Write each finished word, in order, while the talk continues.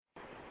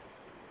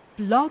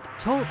Blog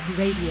Talk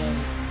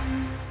Radio.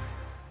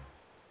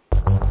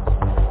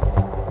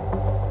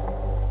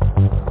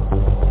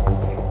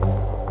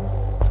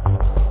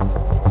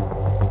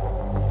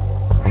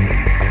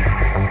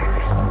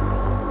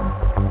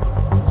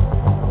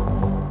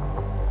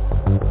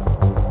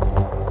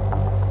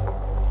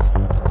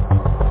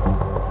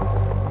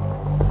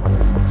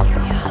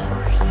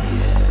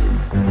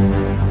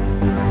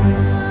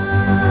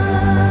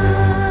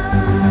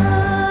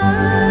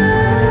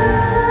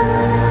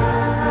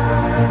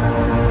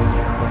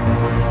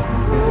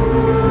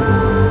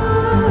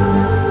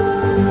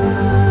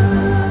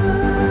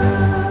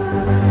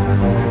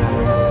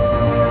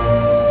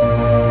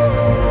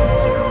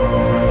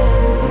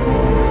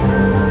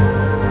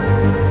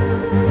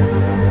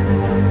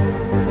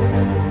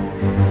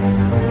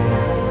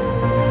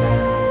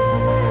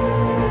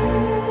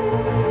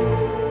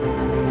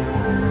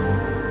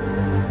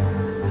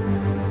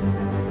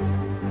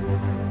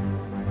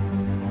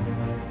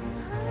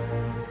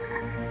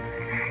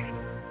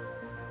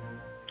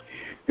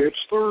 It's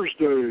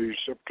Thursday,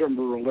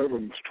 September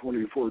 11th,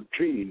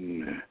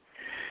 2014.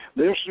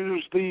 This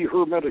is the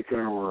Hermetic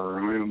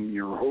Hour. I am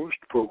your host,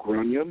 Poke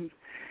Runyon,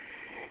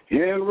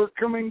 and we're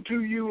coming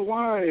to you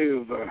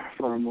live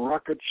from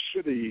Rocket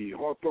City,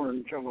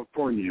 Hawthorne,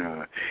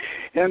 California.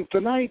 And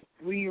tonight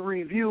we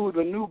review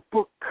the new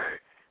book,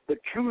 The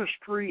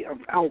Chemistry of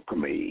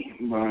Alchemy,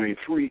 by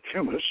three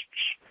chemists,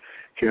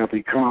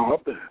 Cathy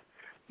Cobb,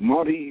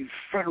 Monty,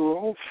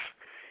 Fetterolf,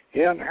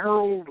 and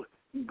Harold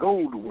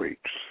Goldwhite.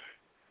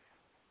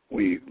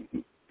 We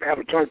had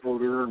a typo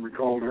there, and we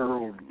called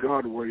Harold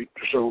Goldwhite,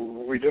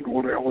 so we didn't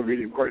want to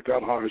elevate him quite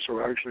that high, so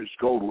actually it's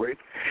Goldwhite.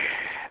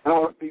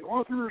 The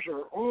authors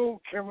are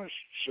all chemists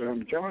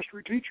and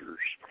chemistry teachers,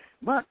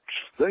 but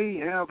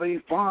they have a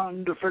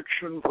fond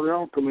affection for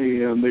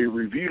alchemy, and they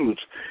reveal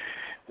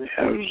it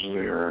as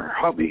their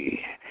hobby.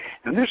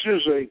 And this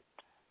is a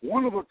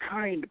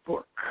one-of-a-kind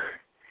book,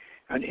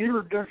 an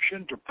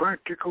introduction to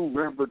practical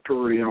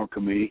laboratory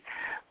alchemy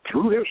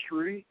through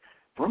history,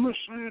 from a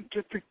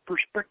scientific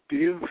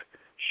perspective,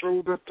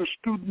 so that the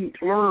student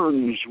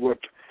learns what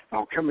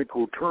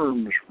alchemical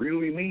terms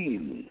really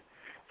mean.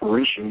 For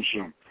instance,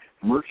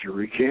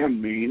 Mercury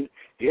can mean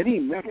any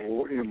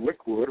metal in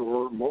liquid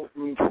or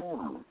molten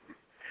form,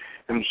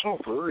 and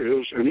sulfur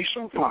is any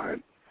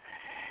sulfide.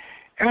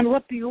 And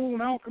what the old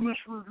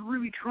alchemists were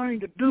really trying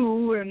to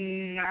do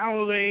and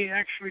how they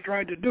actually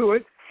tried to do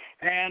it,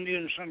 and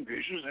in some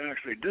cases they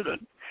actually did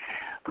it.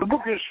 The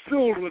book is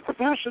filled with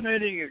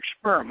fascinating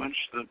experiments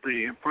that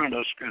the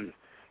apprentice can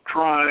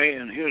try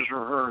in his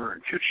or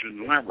her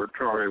kitchen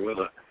laboratory with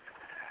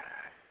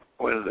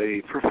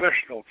a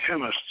professional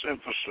chemist's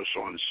emphasis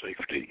on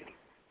safety,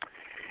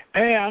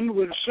 and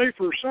with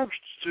safer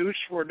substitutes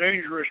for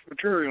dangerous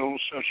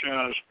materials such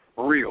as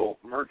real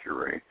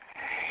mercury.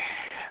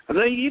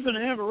 They even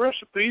have a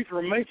recipe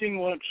for making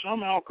what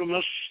some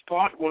alchemists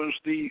thought was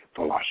the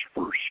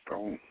Philosopher's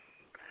stone.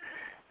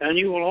 And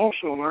you will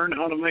also learn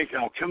how to make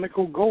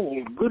alchemical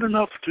gold good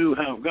enough to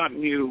have gotten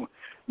you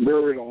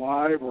buried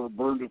alive or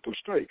burned at the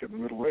stake in the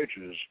Middle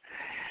Ages.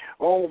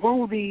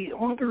 Although the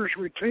authors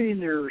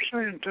retain their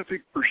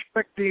scientific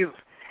perspective,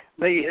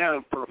 they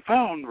have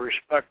profound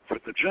respect for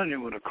the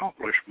genuine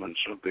accomplishments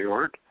of the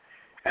art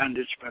and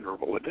its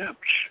venerable adepts.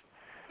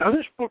 Now,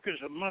 this book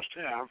is a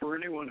must-have for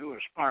anyone who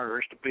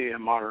aspires to be a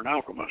modern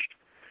alchemist.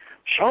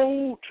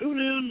 So tune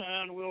in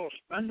and we'll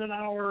spend an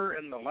hour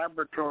in the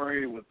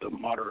laboratory with the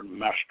modern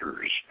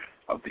masters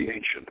of the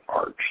ancient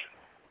arts.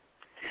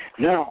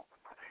 Now,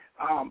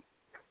 I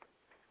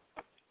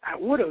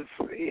would have,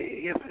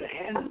 if it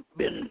hadn't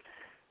been,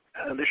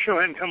 the show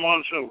hadn't come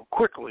on so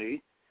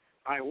quickly,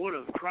 I would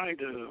have tried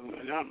to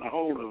gotten a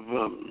hold of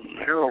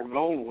Harold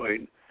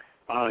Goldwhite.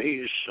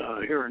 He's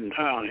here in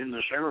town in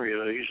this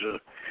area. He's a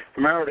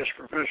emeritus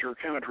professor of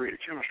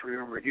chemistry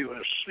over at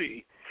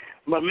USC.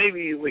 But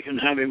maybe we can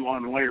have him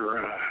on later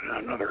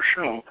in another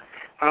show.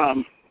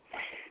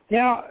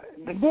 Now,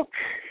 the book,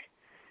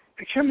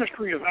 The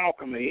Chemistry of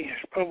Alchemy,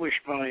 is published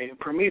by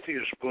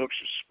Prometheus Books.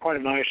 It's quite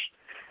a nice,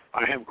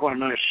 I have quite a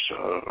nice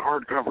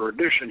hardcover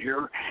edition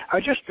here.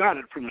 I just got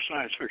it from the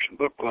Science Fiction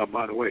Book Club,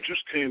 by the way. It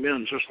just came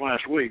in just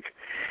last week.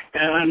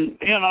 And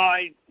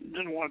I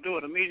didn't want to do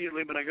it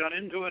immediately, but I got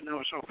into it, and I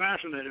was so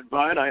fascinated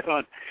by it, I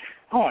thought,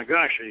 oh my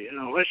gosh,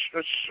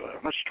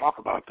 let's talk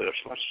about this.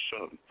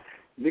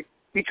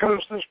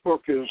 Because this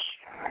book is,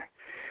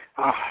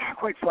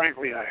 quite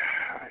frankly, I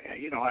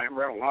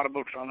read a lot of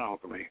books on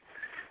alchemy,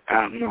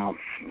 and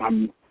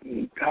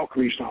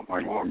alchemy's not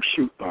my long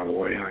suit, by the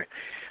way.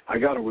 I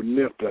got to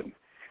admit that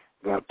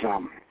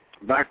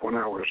back when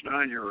I was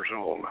 9 years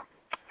old,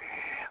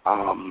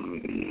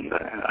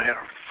 I had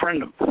a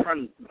friend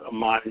of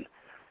mine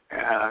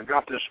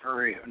got this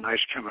very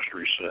nice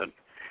chemistry set,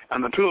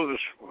 and the two of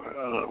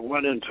us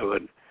went into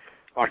it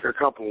like a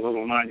couple of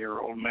little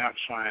 9-year-old math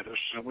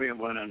scientists, and we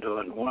went into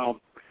it, and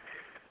well,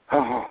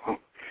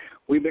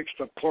 we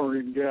mixed up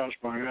chlorine gas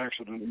by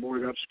accident, and boy,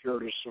 that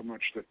scared us so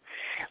much that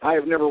I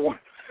never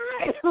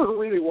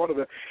really wanted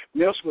to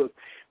mess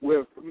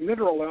with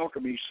mineral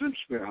alchemy since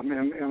then,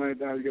 and I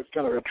got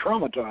kind of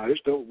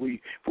traumatized. Though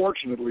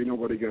fortunately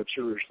nobody got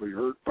seriously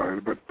hurt by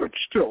it, but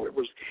still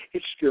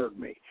it scared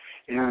me,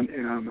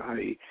 and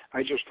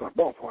I just thought,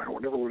 well, I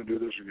don't never want to do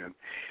this again.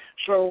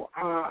 So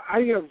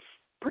I have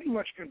pretty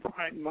much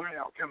confined my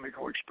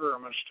alchemical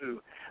experiments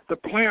to the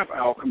plant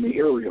alchemy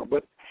area,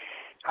 but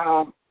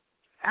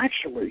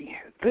actually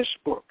this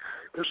book,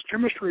 this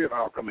Chemistry of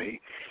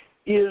Alchemy,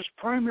 is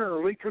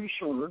primarily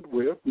concerned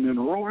with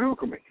mineral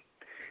alchemy.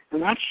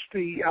 And that's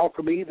the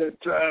alchemy that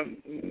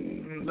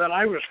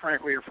I was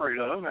frankly afraid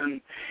of,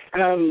 and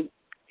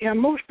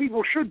most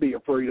people should be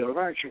afraid of,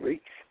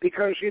 actually,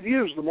 because it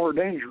is the more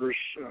dangerous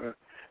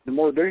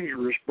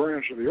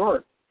branch of the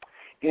art.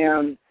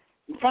 And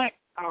in fact,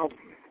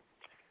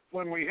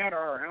 when we had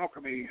our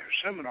alchemy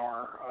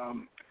seminar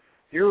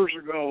years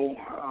ago,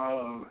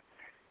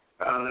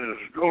 the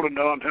Golden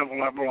Dawn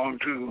Temple I belong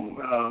to,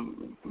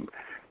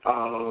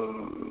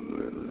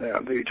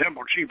 the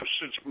temple chief has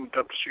since moved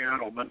up to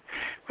Seattle, but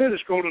we had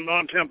this Golden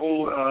Dawn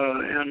Temple,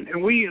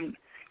 and we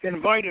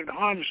invited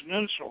Hans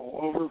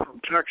Nensel over from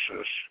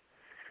Texas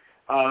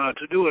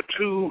to do a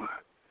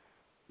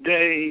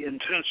 2-day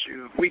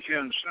intensive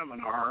weekend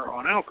seminar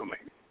on alchemy.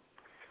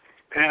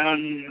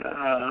 And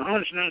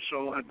Hans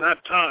Nensel, at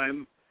that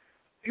time,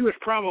 he was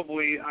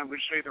probably, I would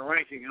say, the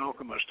ranking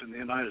alchemist in the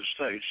United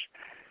States.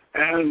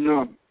 And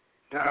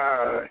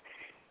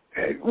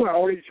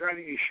well, I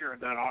think he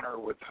shared that honor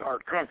with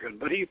Art Kunkin,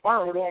 but he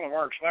borrowed all of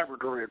Art's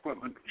laboratory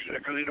equipment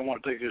because he didn't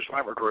want to take his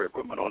laboratory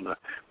equipment on the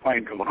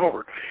plane coming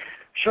over.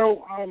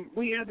 So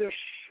we had this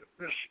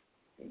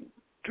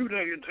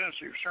 2-day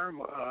intensive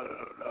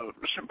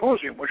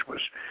symposium, which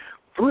was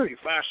really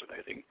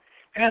fascinating.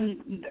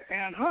 And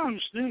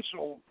Hans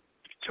Nensel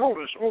told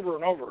us over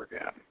and over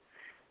again,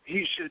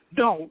 he said,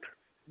 don't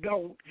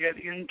get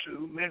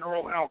into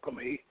mineral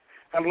alchemy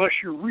unless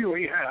you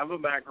really have a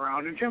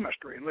background in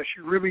chemistry, unless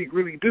you really,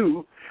 really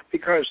do,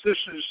 because this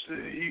is,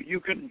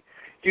 you can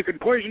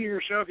poison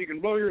yourself, you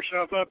can blow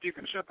yourself up, you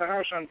can set the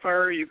house on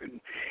fire, you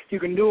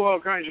can do all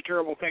kinds of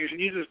terrible things, and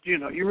you just,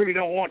 you really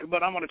don't want to,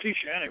 but I'm going to teach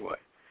you anyway.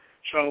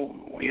 So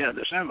we had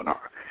the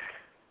seminar.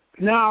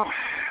 Now,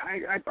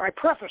 I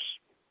preface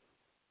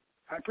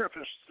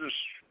this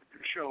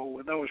show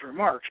with those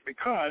remarks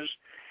because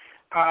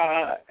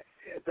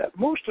that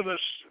most of us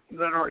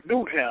that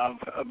don't have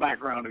a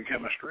background in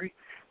chemistry,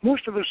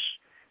 most of us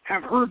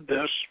have heard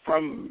this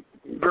from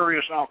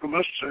various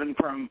alchemists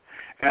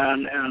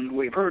and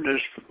we've heard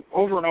this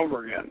over and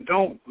over again.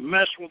 Don't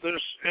mess with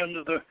this end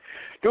of the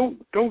don't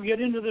get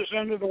into this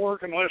end of the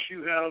work unless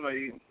you have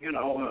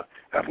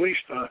at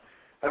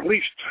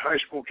least high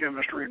school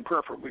chemistry and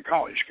preferably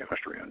college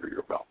chemistry under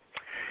your belt.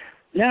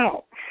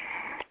 Now,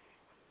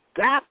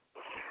 that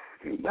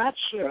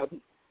said,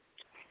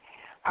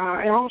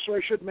 and also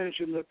I should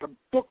mention that the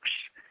books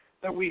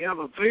that we have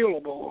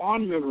available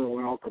on mineral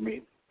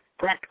alchemy,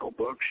 practical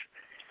books,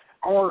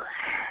 are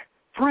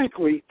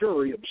frankly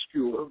very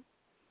obscure,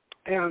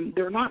 and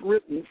they're not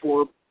written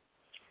for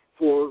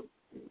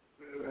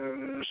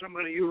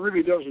somebody who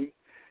really doesn't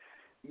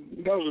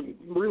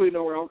really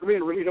know alchemy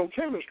and really know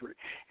chemistry.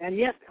 And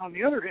yet, on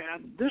the other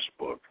hand, this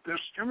book, this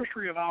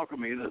Chemistry of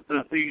Alchemy,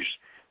 that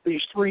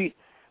these three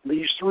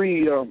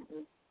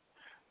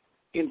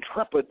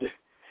intrepid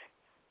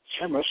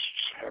chemists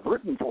have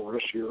written for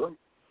us here,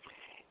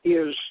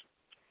 is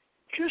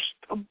just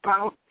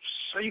about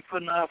safe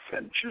enough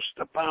and just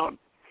about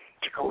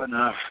ethical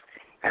enough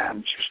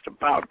and just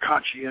about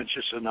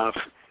conscientious enough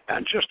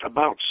and just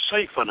about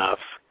safe enough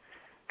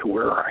to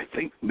where I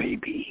think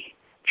maybe,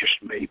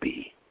 just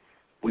maybe,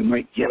 we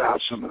might get out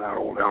some of that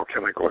old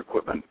alchemical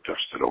equipment, dust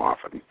it off,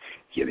 and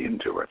get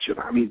into it.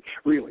 I mean,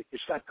 really,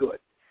 it's that good.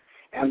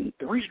 And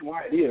the reason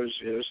why it is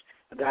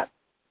that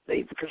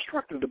they've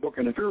constructed the book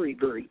in a very,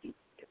 very,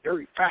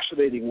 very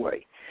fascinating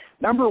way.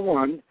 Number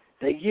one,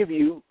 they give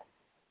you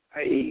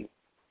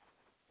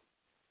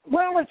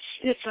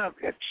it's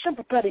a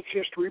sympathetic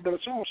history, but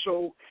it's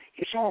also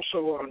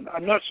a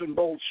nuts and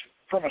bolts,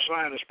 from a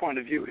scientist's point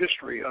of view,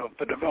 history of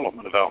the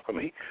development of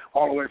alchemy,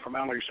 all the way from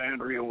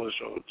Alexandria with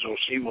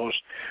Zosimus,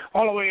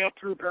 all the way up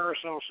through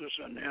Paracelsus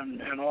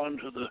and on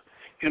to the,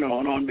 and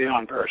on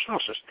beyond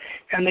Paracelsus.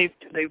 And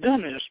they've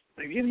done this.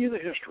 They've given you the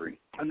history,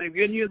 and they've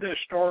given you the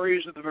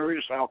stories of the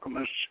various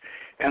alchemists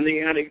and the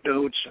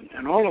anecdotes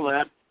and all of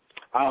that.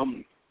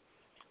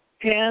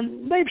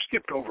 And they've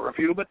skipped over a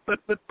few, but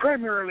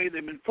primarily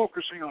they've been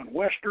focusing on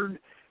Western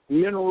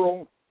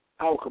mineral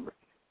alchemy.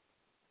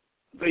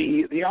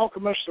 The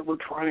alchemists that were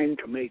trying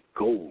to make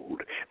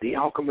gold, the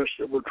alchemists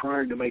that were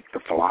trying to make the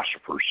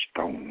Philosopher's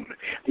Stone,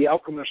 the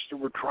alchemists that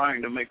were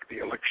trying to make the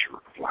elixir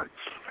of life.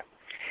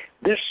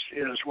 This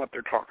is what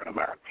they're talking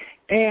about.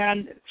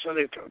 And so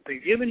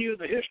they've given you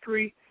the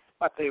history,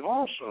 but they've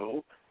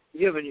also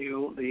given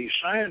you the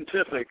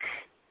scientific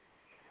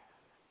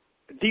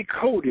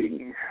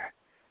decoding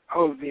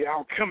of the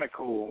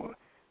alchemical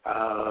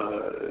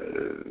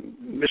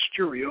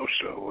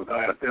mysterioso,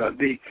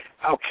 the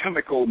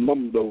alchemical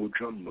mumbo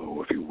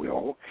jumbo, if you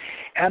will.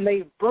 And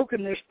they've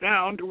broken this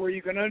down to where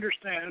you can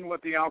understand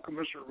what the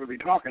alchemists are really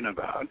talking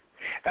about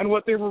and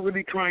what they were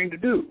really trying to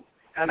do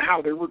and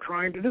how they were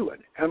trying to do it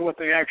and what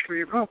they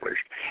actually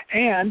accomplished.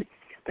 And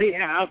they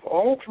have,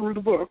 all through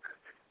the book,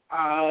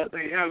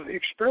 they have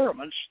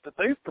experiments that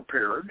they've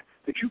prepared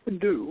that you can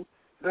do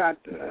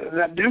that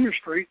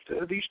demonstrate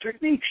these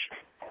techniques.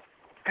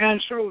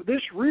 And so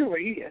this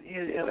really,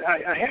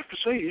 I have to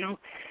say,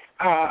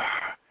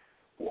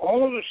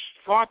 all of us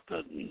thought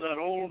that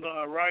old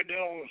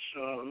Rydell's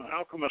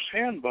Alchemist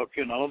Handbook,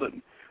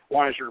 that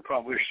Weiser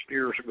published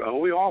years ago,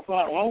 we all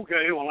thought, well,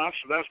 okay, well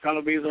that's going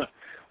to be the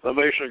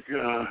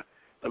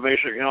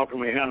basic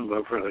alchemy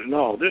handbook for this.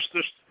 No,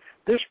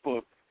 this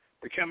book,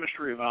 The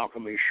Chemistry of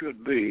Alchemy,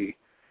 should be,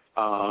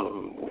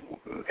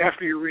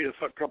 after you read a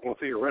couple of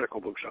theoretical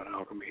books on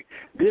alchemy,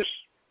 this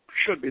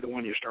should be the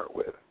one you start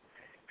with.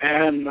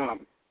 And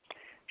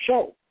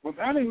so, with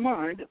that in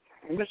mind,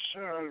 let's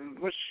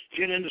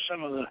get into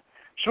some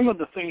of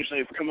the things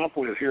they've come up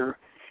with here,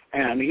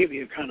 and give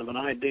you kind of an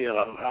idea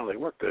of how they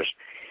work this.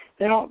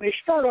 Now, they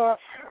start off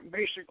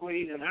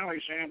basically in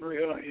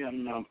Alexandria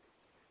in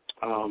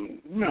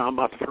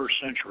about the 1st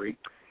century,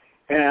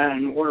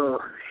 and where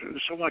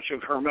so much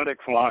of Hermetic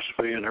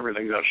philosophy and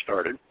everything got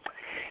started.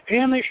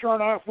 And they start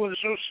off with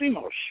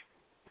Zosimos.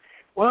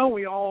 Well,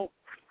 we all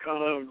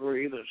kind of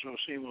agree that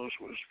Zosimos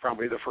was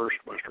probably the first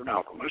Western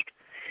alchemist.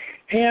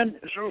 And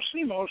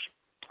Zosimos,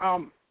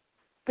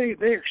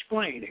 they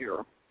explain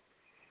here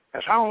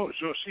as how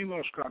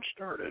Zosimos got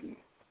started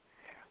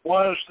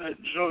was that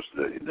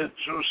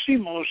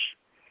Zosimos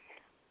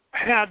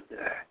had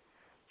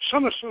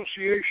some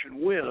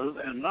association with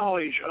and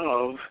knowledge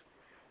of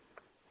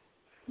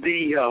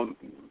the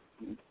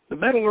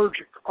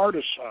metallurgic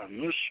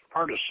artisans,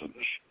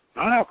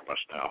 not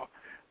alchemists now,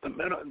 the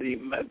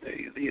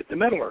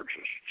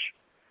metallurgists,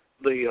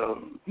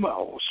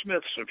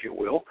 smiths, if you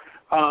will,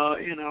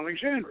 in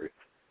Alexandria.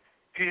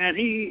 And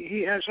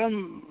he had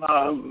some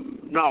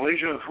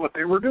knowledge of what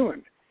they were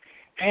doing.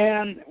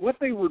 And what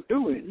they were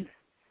doing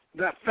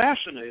that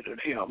fascinated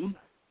him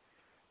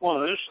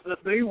was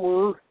that they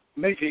were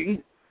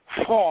making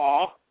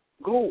raw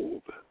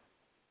gold.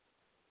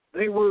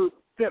 They were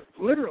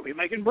literally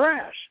making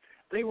brass.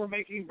 They were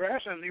making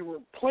brass, and they were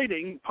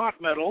plating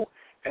pot metal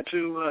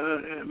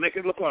to make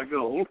it look like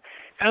gold,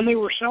 and they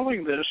were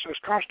selling this as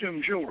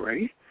costume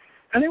jewelry,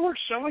 and they weren't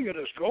selling it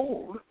as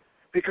gold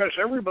because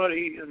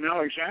everybody in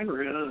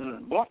Alexandria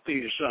bought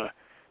this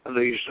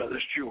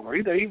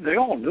jewelry. They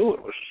all knew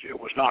it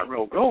was not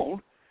real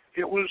gold.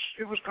 It was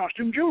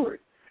costume jewelry,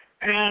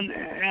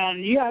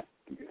 and yet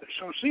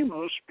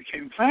Zosimos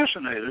became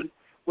fascinated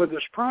with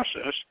this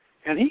process,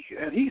 and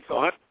he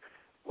thought,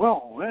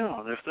 well,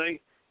 if they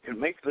can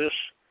make this.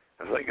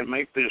 If they can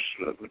make this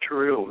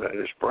material that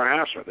is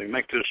brass, or they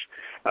make this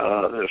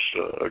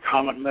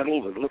comet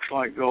metal that looks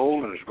like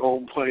gold and is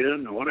gold plated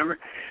and whatever,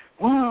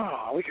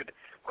 wow,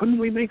 couldn't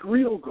we make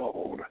real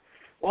gold?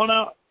 Well,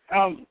 now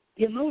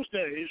in those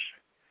days,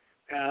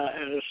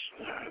 as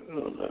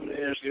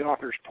the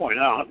authors point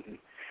out,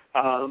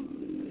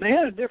 they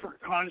had a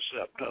different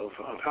concept of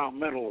how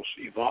metals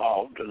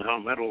evolved and how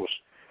metals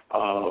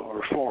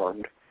were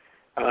formed.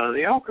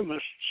 The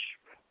alchemists,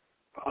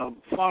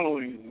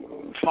 following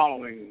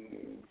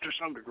to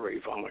some degree,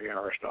 following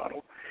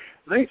Aristotle,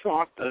 they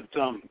thought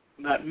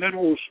that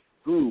metals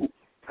grew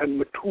and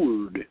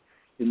matured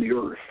in the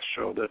earth,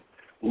 so that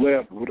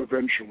lead would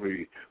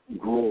eventually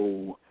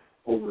grow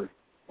over.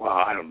 Well,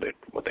 I don't know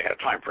what they had a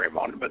time frame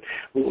on it, but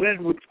lead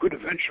could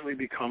eventually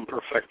become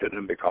perfected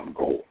and become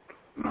gold.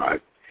 All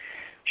right.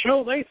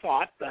 So they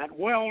thought that,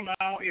 well,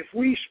 now if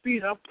we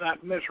speed up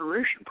that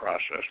maturation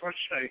process, let's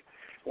say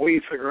we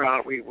figure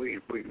out we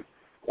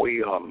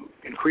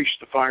increase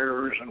the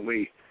fires and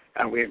we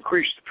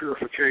increase the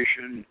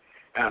purification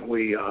and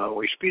we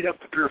speed up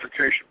the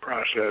purification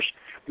process.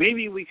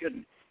 Maybe we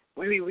can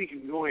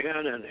go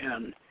ahead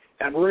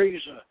and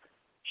raise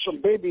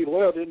some baby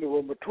lead into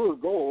a mature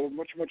gold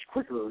much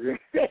quicker,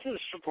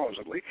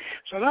 supposedly.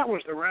 So that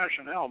was the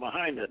rationale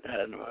behind it,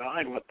 and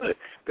behind what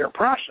their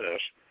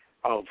process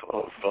of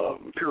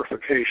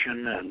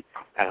purification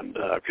and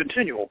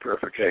continual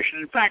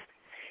purification.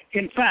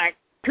 In fact,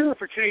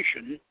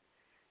 purification,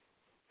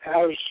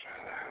 as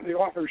the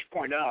authors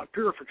point out,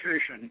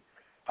 purification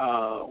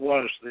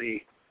was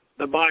the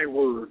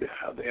byword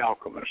of the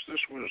alchemist.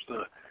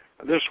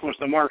 This was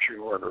the marching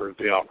order of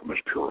the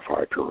alchemist: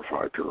 purify,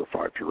 purify,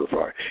 purify,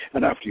 purify.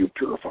 And after you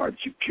purify,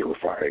 keep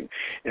purifying,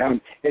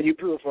 and you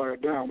purify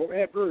it down. But they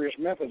had various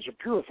methods of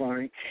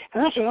purifying,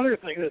 and that's another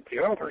thing that the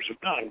authors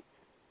have done.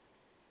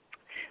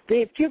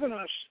 They've given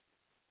us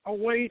a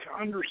way to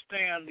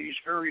understand these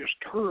various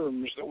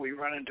terms that we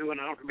run into in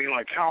alchemy,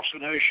 like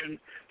calcination,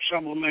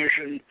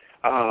 sublimation,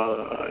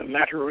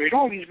 maturation,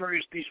 all these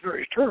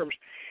various terms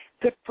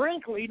that,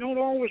 frankly, don't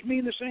always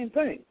mean the same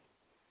thing.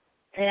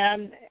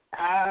 And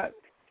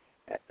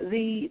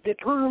the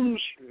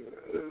terms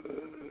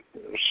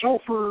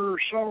sulfur,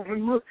 salt,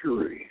 and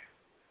mercury,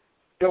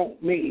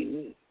 don't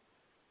mean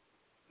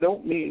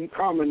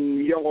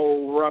common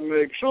yellow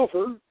aromatic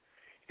sulfur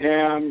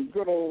and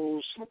good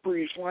old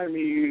slippery,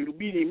 slimy,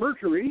 beady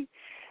mercury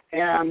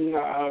and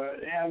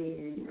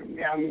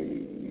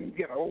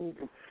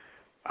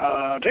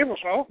table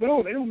salt.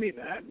 No, they don't mean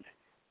that.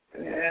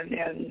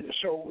 And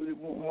so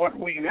what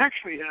we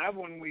actually have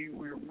when we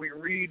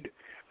read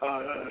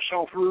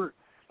sulfur,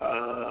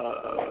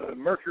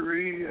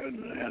 mercury,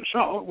 and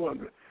salt, well,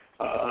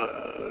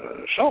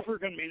 sulfur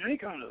can mean any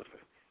kind of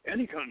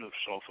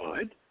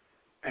sulfide,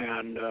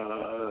 and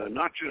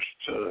not just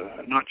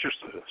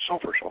the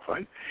sulfur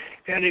sulfide,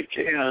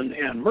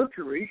 and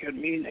mercury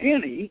can mean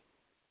any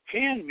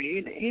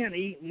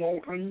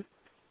molten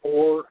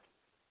or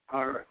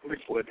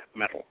liquid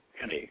metal,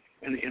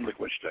 in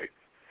liquid state.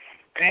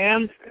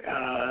 And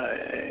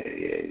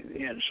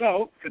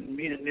salt can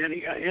mean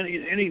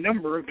any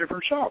number of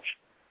different salts.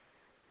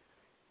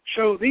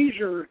 So these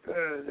are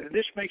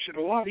this makes it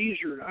a lot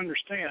easier to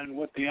understand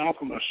what the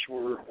alchemists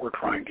were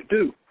trying to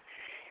do.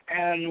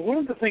 And one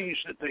of the things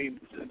that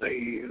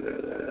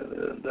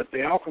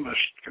the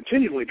alchemists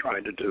continually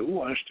tried to do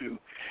was to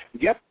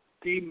get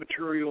the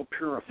material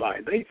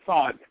purified. They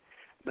thought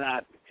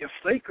that if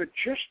they could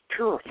just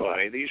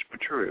purify these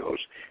materials,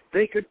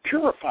 they could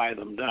purify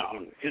them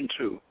down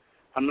into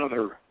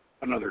another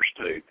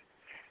state.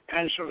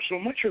 And so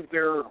much of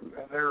their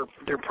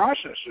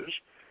processes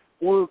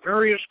were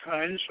various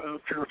kinds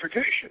of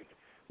purification.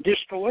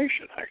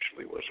 Distillation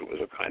actually was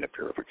a kind of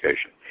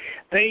purification.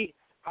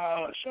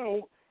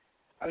 So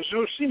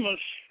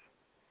Zosimus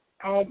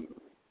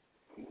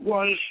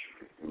was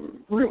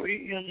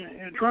really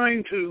in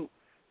trying to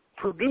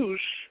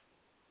produce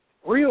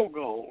real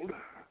gold,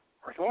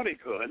 or thought he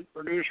could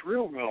produce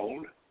real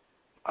gold,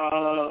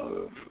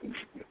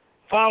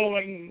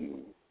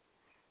 following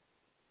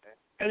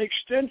an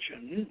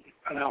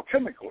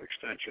alchemical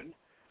extension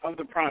of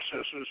the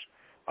processes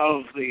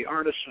of the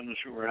artisans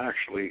who were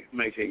actually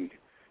making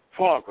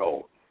fog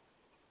gold.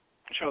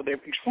 So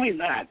they've explained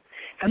that,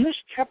 and this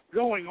kept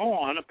going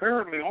on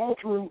apparently all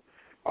through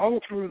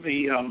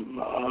the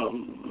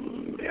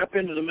up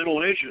into the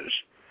Middle Ages.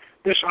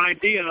 This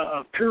idea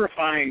of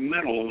purifying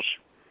metals,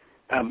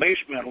 base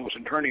metals,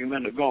 and turning them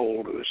into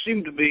gold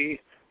seemed to be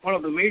one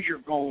of the major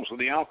goals of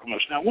the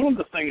alchemists. Now, one of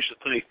the things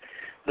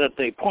that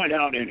they point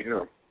out in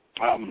here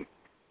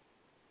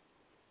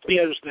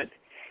is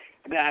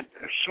that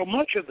so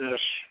much of this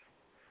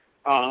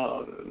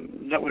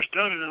that was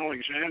done in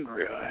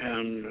Alexandria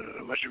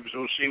and much of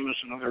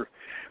Zosimus and other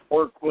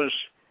work was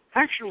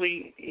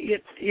actually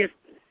it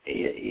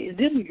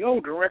didn't go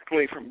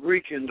directly from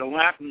Greek into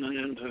Latin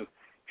and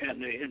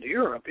into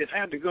Europe. It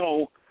had to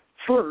go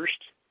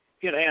first.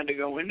 It had to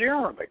go into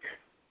Arabic,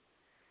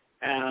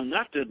 and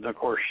that didn't, of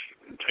course,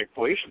 take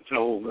place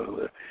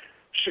until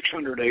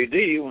 600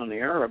 A.D. when the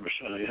Arabs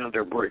had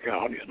their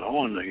breakout,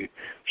 and they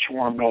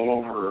swarmed all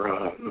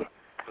over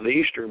the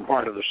eastern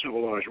part of the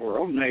civilized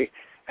world,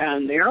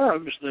 and the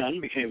Arabs then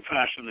became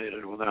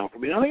fascinated with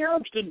alchemy. Now, the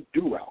Arabs didn't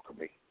do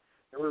alchemy.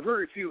 There were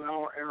very few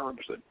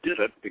Arabs that did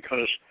it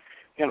because,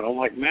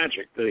 like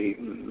magic, the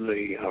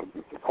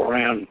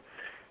Quran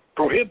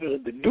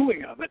prohibited the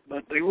doing of it,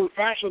 but they were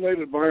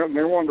fascinated by it, and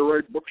they wanted to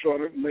write books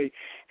on it,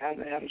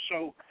 and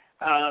so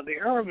the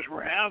Arabs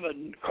were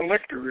avid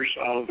collectors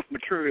of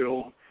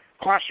material,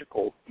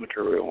 classical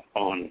material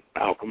on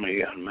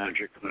alchemy and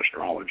magic and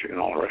astrology and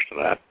all the rest of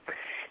that.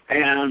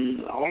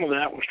 And all of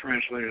that was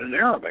translated into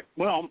Arabic.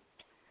 Well,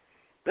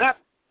 that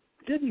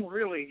didn't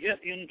really get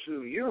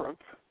into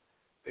Europe.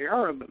 The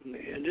Arab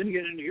didn't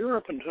get into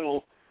Europe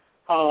until,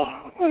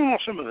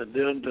 some of it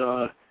did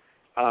by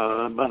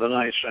the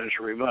 9th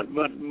century, but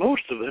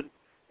most of it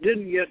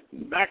didn't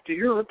get back to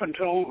Europe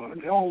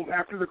until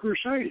after the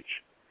Crusades.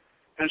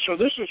 And so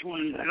this is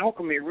when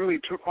alchemy really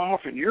took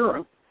off in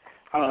Europe,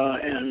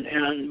 but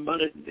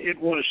it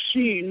was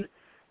seen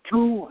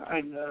through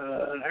an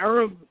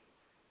Arab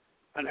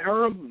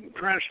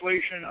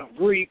translation of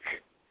Greek,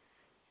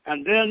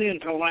 and then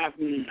into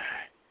Latin,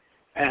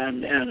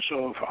 and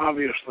so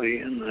obviously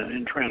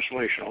in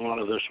translation a lot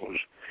of this was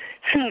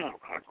kind of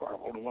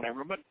garbled or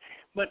whatever.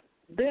 But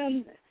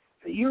then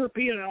the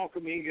European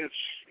alchemy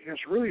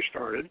gets really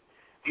started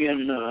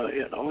in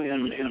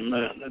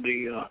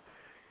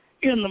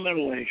the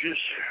Middle Ages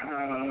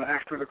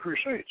after the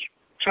Crusades.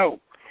 So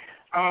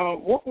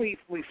what we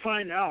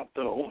find out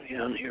though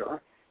in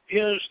here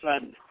is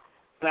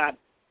that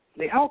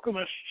the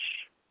alchemists,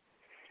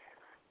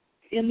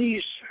 in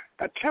these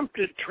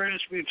attempted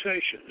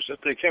transmutations that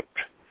they kept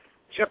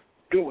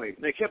doing,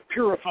 they kept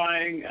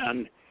purifying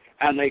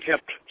and they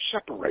kept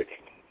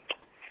separating.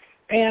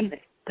 And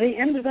they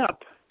ended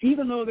up,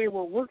 even though they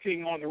were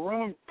working on the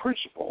wrong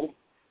principle,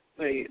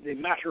 the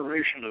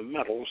maturation of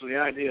metals, the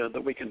idea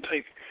that we can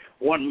take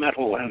one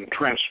metal and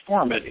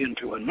transform it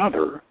into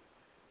another,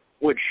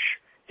 which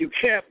you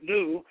can't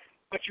do,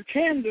 but you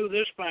can do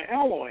this by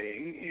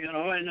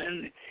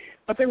alloying,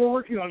 but they were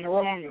working on the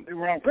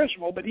wrong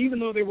principle. But even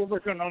though they were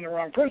working on the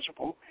wrong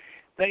principle,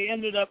 they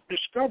ended up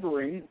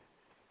discovering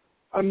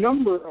a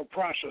number of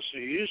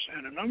processes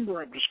and a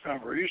number of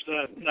discoveries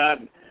that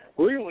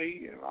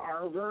really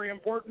are very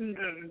important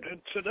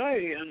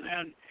today.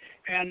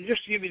 And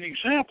just to give you an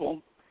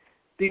example,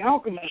 the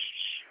alchemists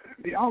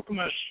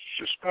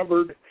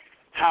discovered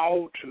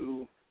how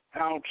to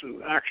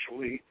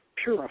actually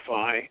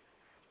purify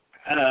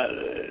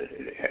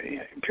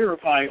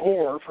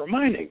ore for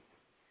mining.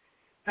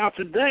 Now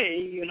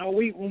today,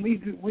 when we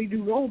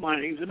do gold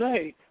mining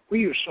today, we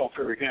use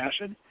sulfuric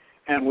acid,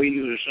 and we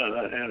use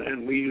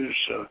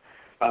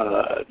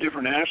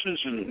different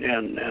acids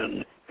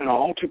and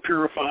all to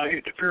purify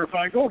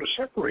gold, to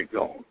separate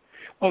gold.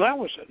 Well, that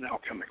was an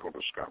alchemical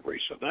discovery,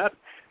 so that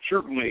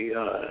certainly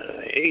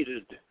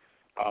aided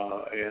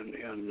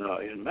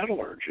in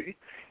metallurgy.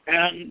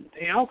 And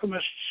the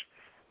alchemists,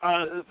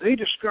 they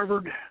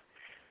discovered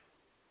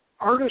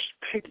artist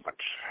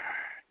pigment.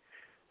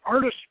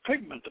 Artist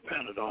pigment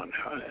depended on,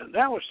 and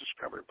that was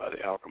discovered by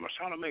the alchemists,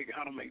 how to make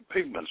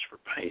pigments for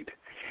paint.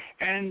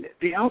 And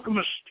the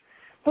alchemists,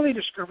 well, they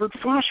discovered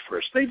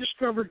phosphorus. They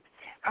discovered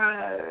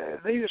how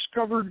the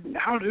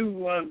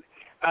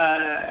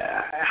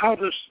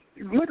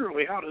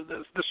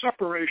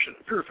separation,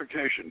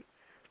 purification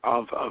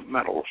of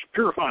metals,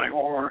 purifying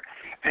ore,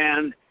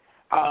 and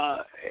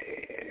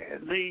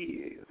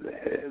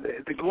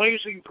the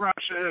glazing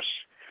process.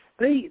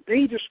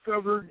 They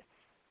discovered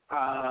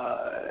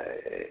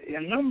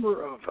a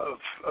number of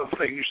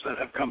things that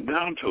have come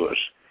down to us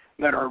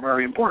that are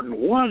very important.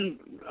 One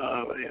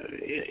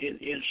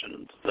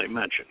incident that they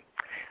mentioned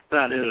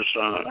that is,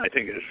 I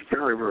think, is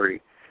very,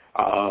 very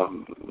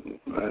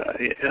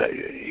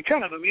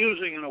kind of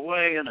amusing in a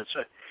way, and it's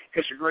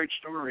a great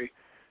story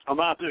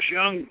about this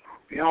young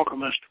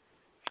alchemist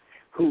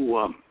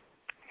who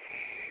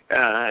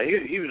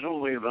he was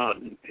only about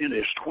in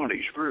his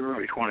 20s, very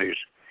early 20s.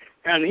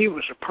 And he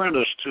was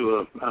apprenticed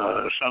to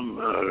some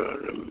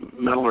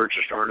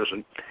metallurgist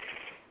artisan,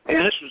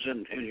 and this was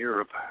in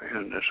Europe,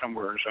 and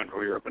somewhere in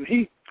Central Europe. And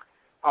he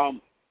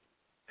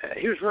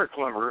was very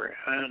clever,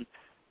 and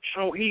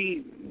so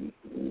he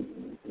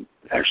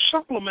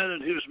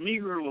supplemented his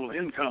meager little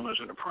income as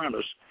an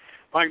apprentice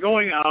by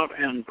going out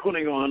and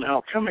putting on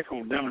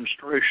alchemical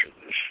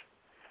demonstrations.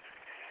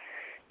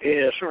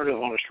 Yeah, sort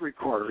of on a street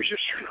corner. He's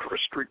just sort of a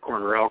street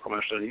corner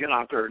alchemist, and you get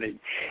out there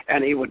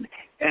and he would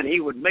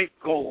make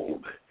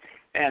gold,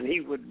 and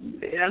it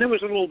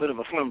was a little bit of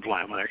a flim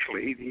flam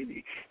actually.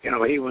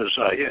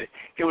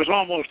 It was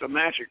almost a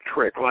magic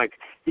trick. Like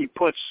he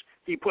puts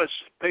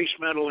base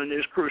metal in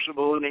his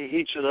crucible and he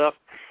heats it up,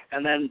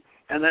 and then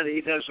he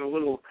does a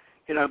little,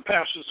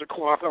 passes the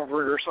cloth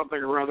over it or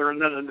something or other,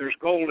 and then there's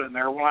gold in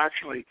there. Well,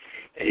 actually,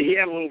 he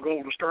had a little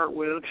gold to start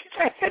with,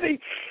 and it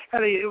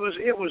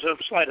was a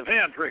sleight of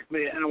hand trick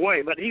in a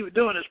way. But he was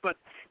doing this, but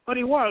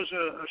he was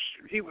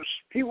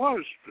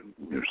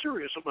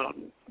serious about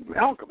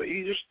alchemy.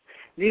 He just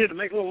needed to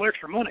make a little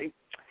extra money.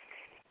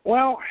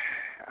 Well,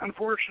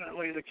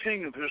 unfortunately, the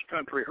king of his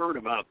country heard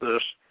about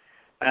this,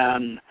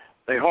 and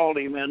they hauled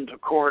him into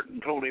court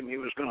and told him he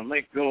was going to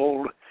make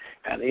gold,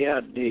 and he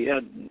had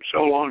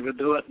so long to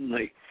do it, and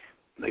they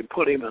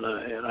put him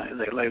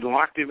they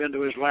locked him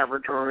into his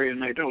laboratory,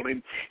 and they told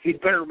him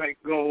he'd better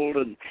make gold,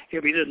 and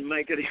if he didn't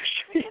make it,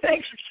 he'd be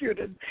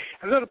executed.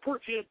 And then the poor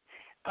kid,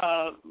 he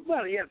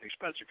had an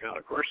expense account,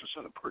 of course, and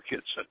so the poor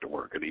kid set to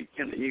work, and he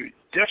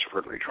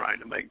desperately trying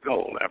to make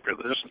gold after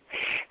this,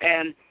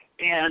 and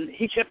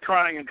he kept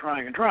trying and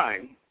trying and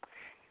trying,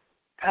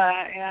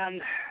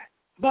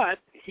 but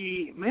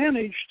he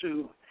managed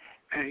to.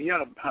 He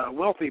had a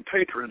wealthy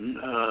patron,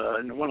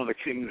 one of the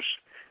king's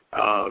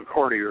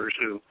courtiers,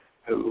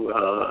 who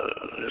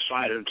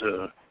decided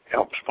to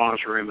help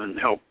sponsor him and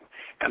help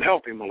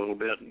him a little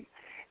bit.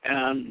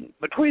 And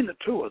between the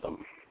two of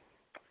them,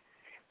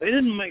 they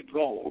didn't make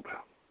gold,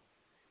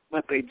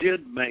 but they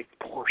did make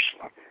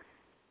porcelain.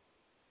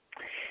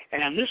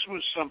 And this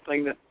was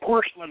something that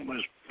porcelain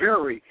was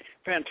very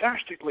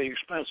fantastically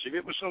expensive.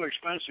 It was so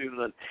expensive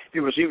that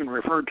it was even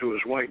referred to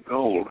as white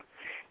gold.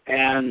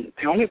 And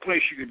the only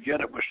place you could get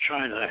it was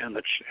China, and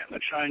the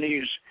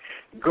Chinese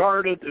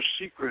guarded the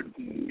secret.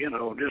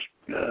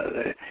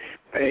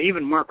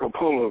 Even Marco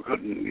Polo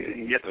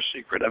couldn't get the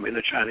secret. I mean,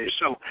 the Chinese.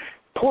 So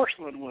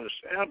porcelain was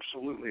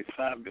absolutely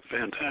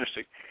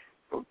fantastic.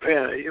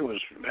 It was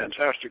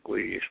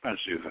fantastically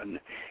expensive,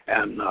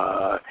 and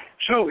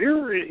so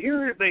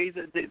here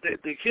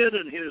the kid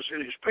and his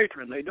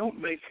patron, they don't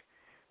make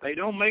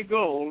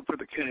gold for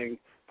the king,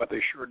 but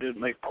they sure did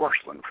make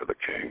porcelain for the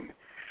king.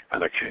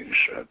 And the king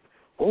said,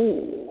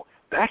 "Oh,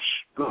 that's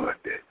good.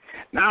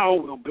 Now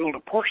we'll build a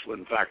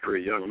porcelain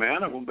factory, young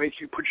man, and we'll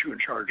put you in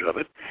charge of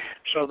it."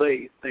 So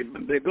they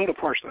built a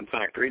porcelain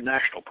factory,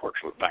 national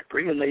porcelain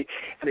factory, and they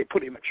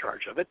put him in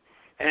charge of it.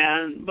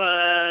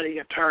 But he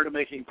got tired of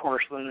making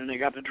porcelain, and he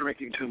got to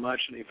drinking too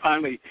much, and he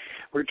finally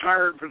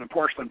retired from the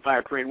porcelain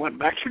factory and went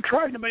back to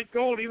trying to make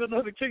gold, even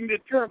though the king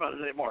didn't care about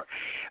it anymore.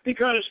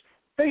 Because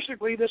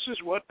basically this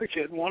is what the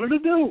kid wanted to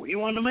do. He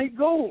wanted to make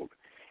gold.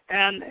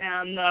 and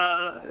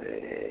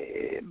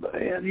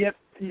yet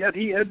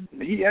he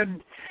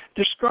had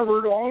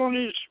discovered all on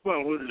his,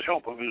 well, with the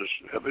help of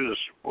his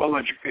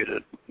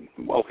well-educated,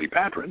 wealthy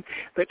patron,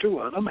 the two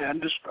of them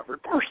had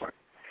discovered porcelain.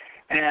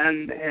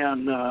 And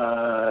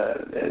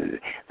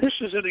this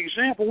is an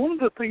example. One of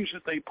the things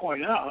that they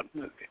point out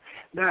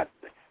that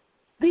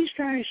these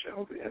guys,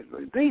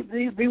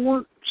 they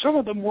weren't. Some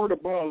of them weren't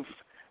above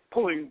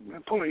pulling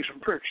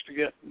some tricks to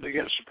get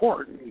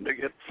support and to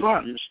get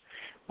funds,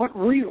 but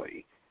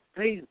really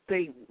they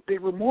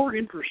were more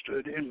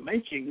interested in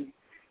making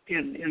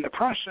in the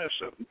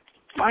process of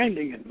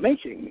finding and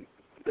making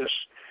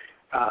this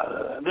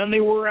than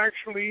they were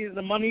actually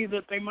the money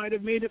that they might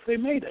have made if they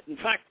made it. In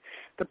fact,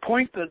 the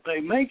point that they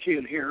make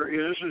in here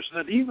is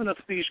that even if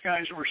these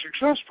guys were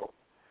successful,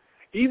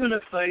 even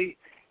if they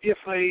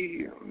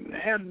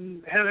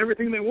had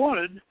everything they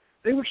wanted,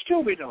 they would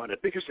still be doing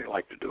it because they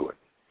like to do it.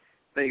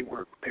 They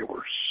were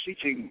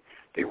seeking,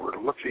 they were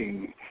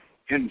looking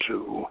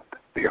into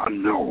the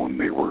unknown.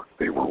 They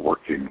were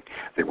working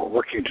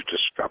to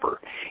discover.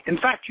 In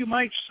fact, you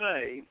might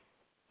say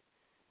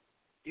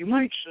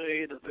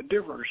that the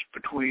difference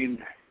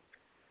between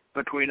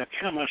a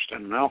chemist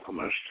and an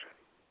alchemist,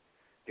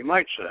 you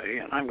might say,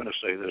 and I'm going to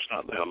say this,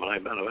 not them, but I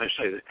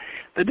say that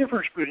the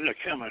difference between a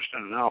chemist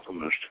and an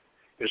alchemist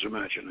is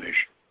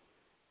imagination.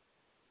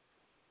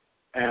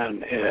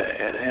 And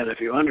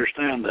if you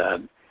understand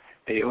that,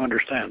 you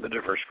understand the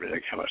difference between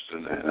a chemist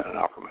and an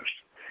alchemist.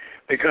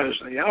 Because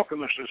the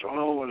alchemist is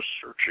always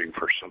searching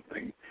for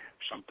something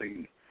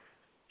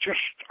just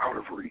out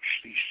of reach.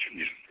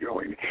 He's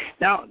going.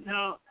 Now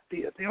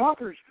the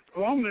authors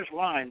along this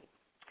line,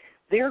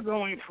 they're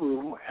going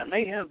through and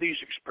they have these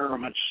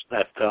experiments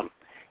that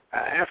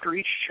after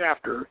each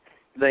chapter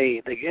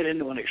they get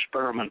into an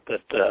experiment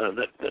that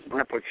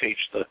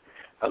replicates the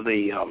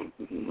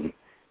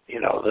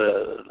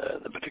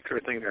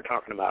particular thing they're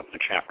talking about in the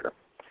chapter.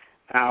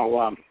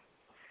 Now,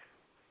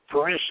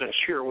 for instance,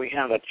 here we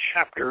have a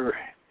chapter.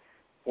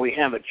 We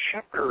have a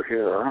chapter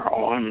here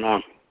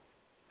on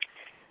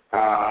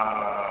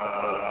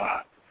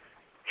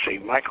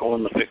St. Michael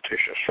and the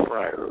fictitious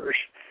friars.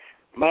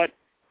 But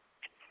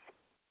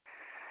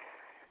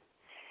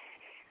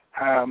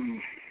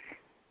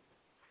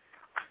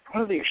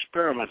one of the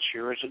experiments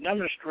here is a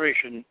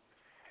demonstration.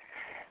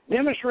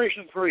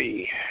 Demonstration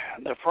 3: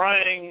 the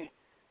firing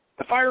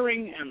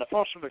and the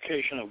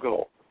falsification of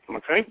gold.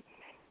 Okay.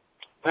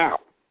 Now,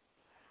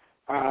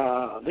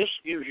 this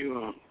gives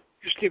you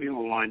give you a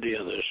little idea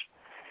of this.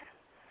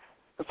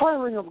 The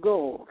firing of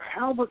gold.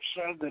 Halbert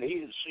said that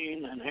he had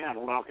seen and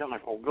handled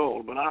alchemical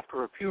gold, but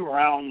after a few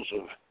rounds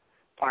of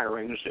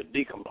firings, it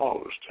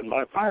decomposed. And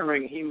by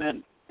firing, he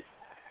meant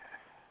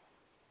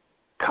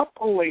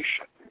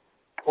cupellation,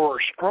 or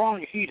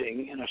strong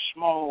heating in a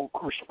small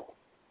crucible.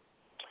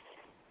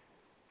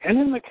 And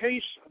in the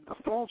case of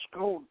the false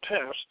gold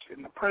test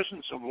in the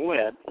presence of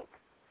lead,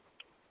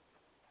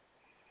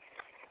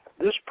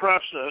 this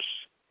process,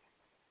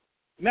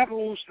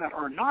 metals that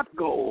are not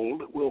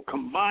gold will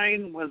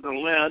combine with the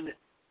lead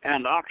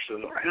and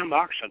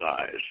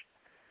oxidize,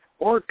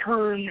 or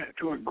turn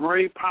to a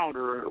gray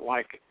powder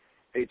like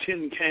a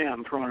tin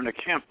can thrown in a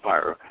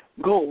campfire.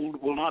 Gold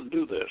will not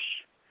do this.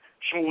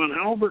 So when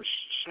Albert's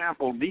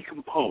sample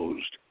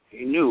decomposed,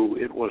 he knew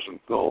it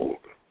wasn't gold.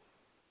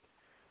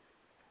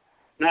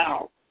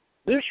 Now,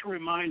 this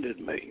reminded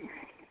me,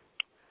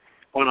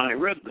 when I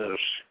read this,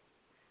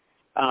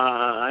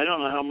 I don't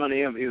know how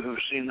many of you have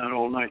seen that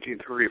old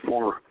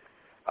 1934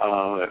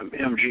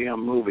 MGM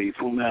movie,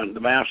 The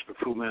Mask of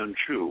Fu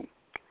Manchu.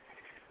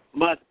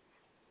 But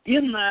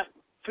in that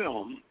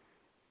film,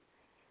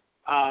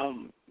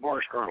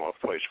 Boris Karloff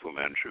plays Fu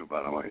Manchu,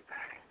 by the way,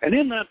 and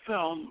in that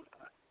film,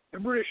 the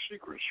British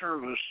Secret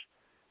Service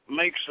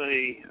makes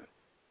a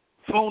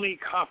phony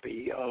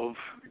copy of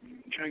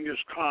Genghis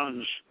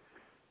Khan's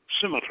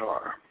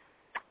scimitar.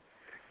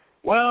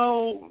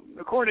 Well,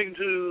 according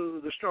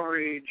to the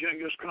story,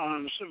 Genghis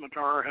Khan's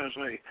scimitar has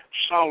a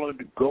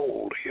solid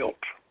gold hilt.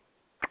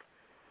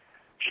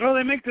 So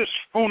they make this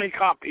phony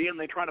copy and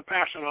they try to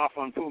pass it off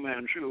on Fu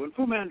Manchu. And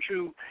Fu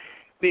Manchu,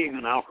 being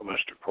an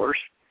alchemist, of course,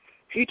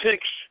 he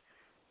takes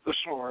the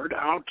sword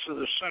out to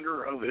the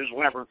center of his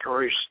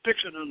laboratory,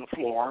 sticks it in the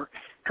floor,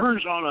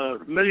 turns on a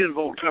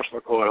 1,000,000-volt Tesla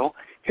coil,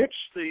 hits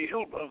the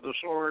hilt of the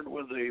sword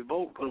with the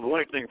bolt of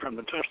lightning from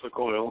the Tesla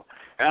coil,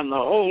 and the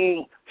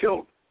whole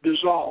hilt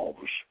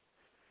dissolves.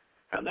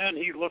 And then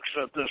he looks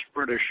at this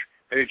British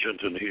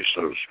agent and he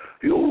says,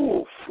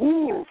 "You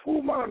fool,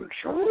 Fu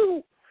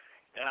Manchu."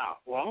 Yeah,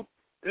 well,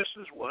 this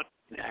is what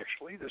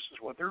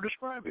they're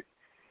describing.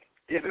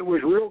 If it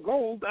was real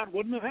gold, that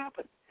wouldn't have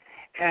happened.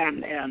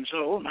 And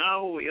so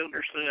now we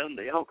understand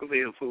the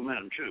alchemy of Fu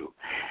Manchu.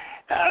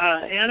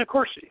 And of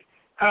course,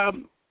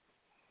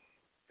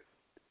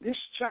 this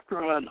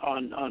chapter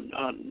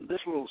on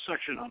this little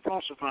section on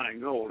falsifying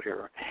gold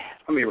here,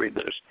 let me read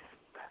this.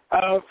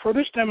 For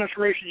this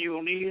demonstration, you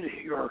will need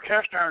your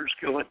cast iron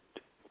skillet,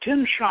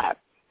 tin shot.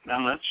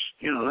 Now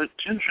that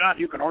tin shot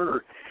you can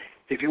order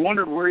if you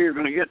wondered where you're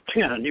going to get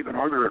tin, you can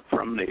order it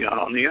from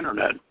on the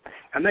internet,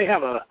 and they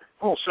have a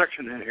whole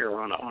section in here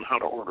on how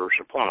to order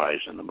supplies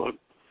in the book.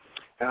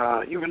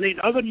 You can need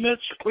oven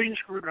mitts, a clean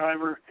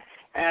screwdriver,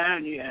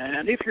 and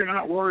if you're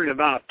not worried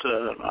about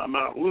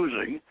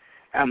losing,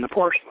 and the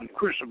porcelain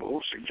crucible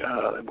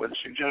was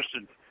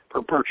suggested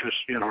for purchase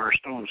in our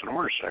stones and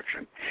ore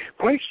section,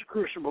 place the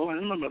crucible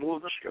in the middle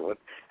of the skillet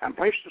and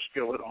place the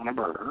skillet on a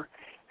burner.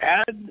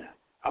 Add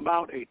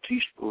about a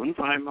teaspoon,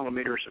 5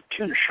 millimeters of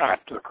tin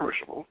shot to the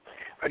crucible.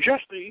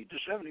 Adjust the heat to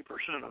 70%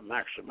 of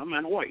maximum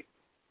and wait.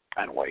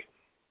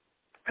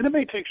 And it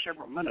may take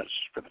several minutes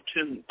for the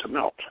tin to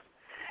melt.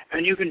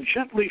 And you can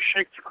gently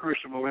shake the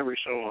crucible every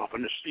so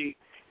often to see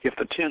if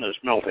the tin is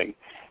melting,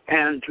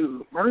 and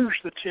to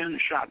merge the tin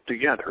shot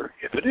together,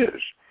 if it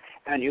is.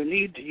 And you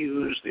need to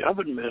use the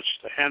oven mitts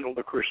to handle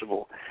the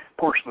crucible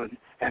porcelain,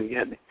 and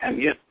in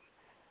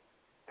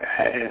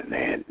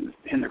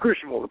the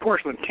crucible, the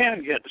porcelain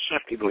can get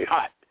deceptively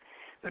hot.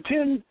 The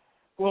tin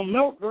will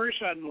melt very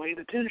suddenly.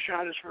 The tin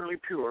shot is fairly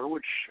pure,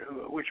 which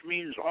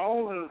means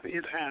all of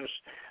it has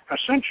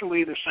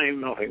essentially the same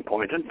melting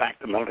point. In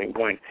fact, the melting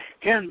point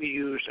can be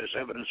used as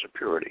evidence of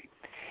purity.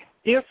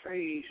 If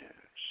a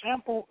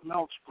sample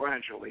melts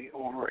gradually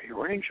over a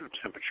range of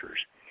temperatures,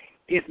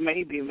 it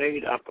may be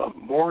made up of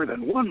more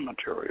than one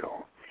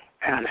material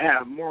and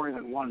have more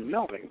than one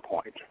melting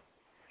point.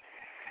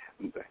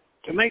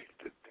 To make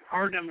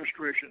our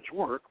demonstrations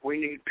work, we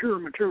need pure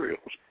materials,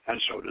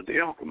 and so did the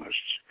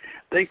alchemists.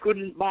 They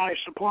couldn't buy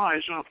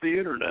supplies off the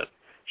internet,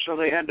 so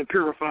they had to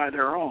purify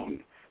their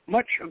own.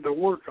 Much of the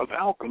work of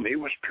alchemy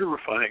was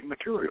purifying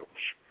materials.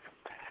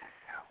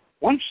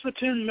 Once the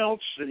tin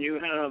melts and you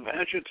have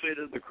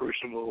agitated the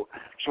crucible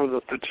so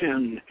that the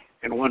tin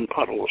in one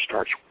puddle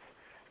starts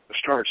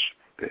start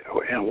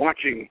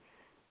watching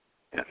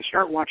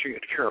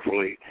it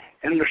carefully,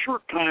 and in a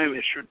short time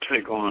it should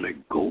take on a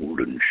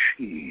golden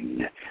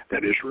sheen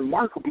that is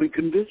remarkably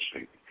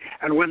convincing.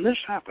 And when this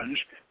happens,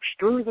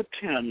 stir the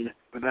tin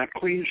with that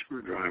clean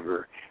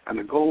screwdriver, and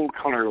the gold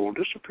color will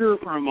disappear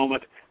for a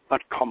moment,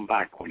 but come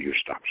back when you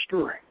stop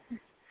stirring.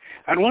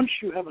 And once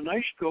you have a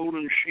nice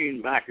golden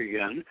sheen back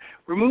again,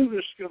 remove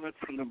the skillet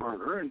from the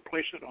burner and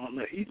place it on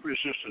the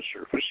heat-resistant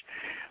surface,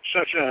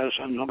 such as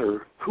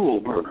another cool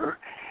burner,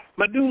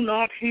 but do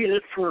not heat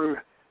it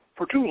for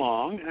too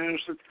long, as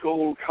the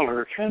gold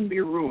color can be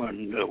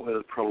ruined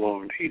with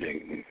prolonged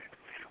heating.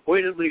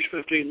 Wait at least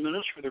 15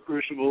 minutes for the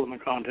crucible and the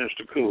contents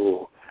to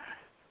cool.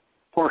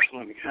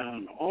 Porcelain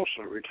can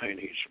also retain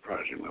heat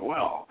surprisingly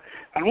well.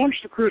 And once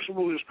the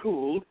crucible is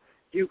cooled,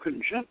 you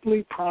can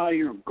gently pry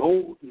your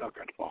gold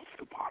nugget off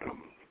the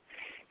bottom.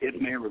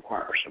 It may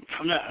require some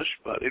finesse,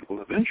 but it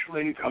will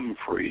eventually come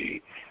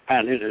free,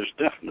 and it is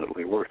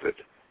definitely worth it.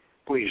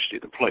 Please see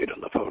the plate on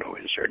the photo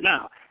insert.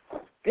 Now,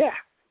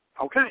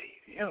 okay,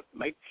 you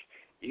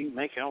can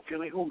make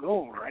alchemical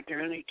gold right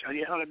there, and they tell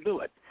you how to do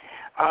it.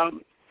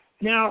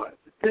 Now,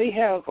 they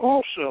have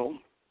also,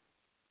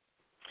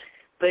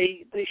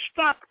 they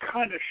stopped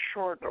kind of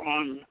short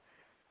on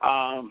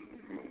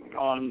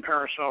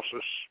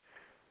Paracelsus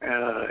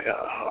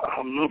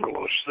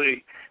homunculus.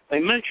 They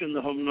mention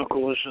the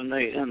homunculus, and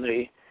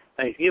they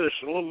give us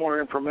a little more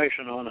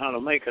information on how to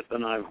make it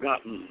than I've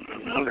gotten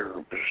in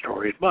other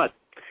stories, but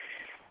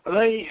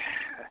they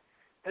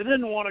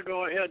didn't want to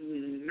go ahead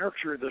and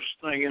nurture this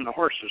thing in the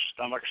horse's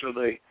stomach, so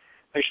they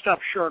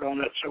stopped short on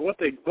it. So what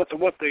they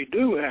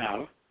do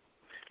have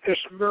is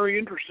some very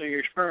interesting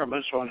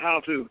experiments on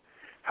how to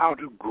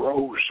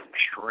grow some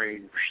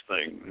strange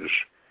things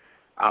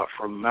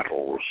from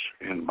metals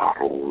in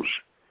bottles,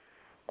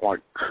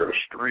 like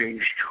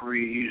strange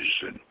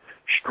trees and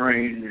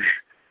strange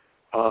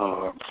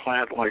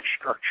plant-like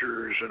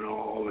structures and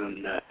all,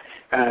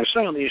 and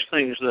some of these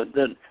things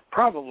that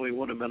probably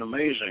would have been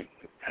amazing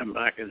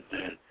back in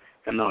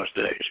those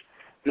days.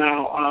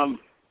 Now,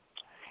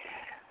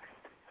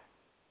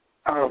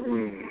 let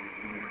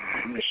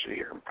me see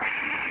here.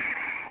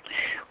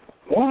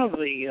 One of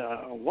the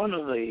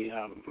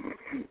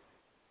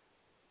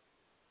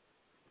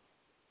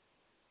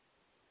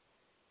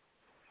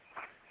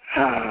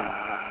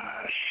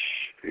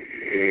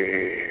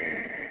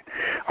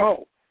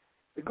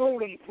the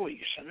golden fleece,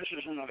 and this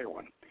is another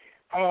one.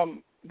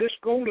 This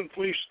golden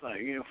fleece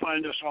thing, you'll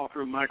find this all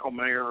through Michael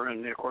Mayer,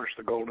 and of course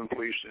the golden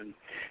fleece in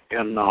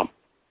the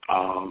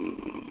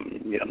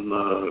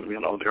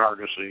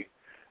Argosy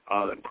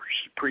that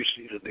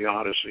preceded the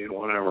Odyssey and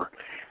whatever.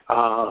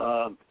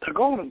 The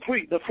golden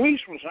fleece, the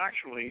fleece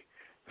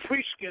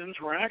skins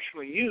were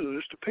actually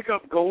used to pick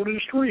up gold in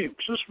streams.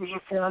 This was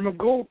a form of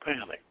gold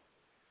panning.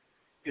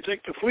 You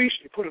take the fleece,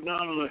 you put it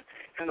down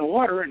in the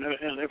water, and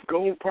if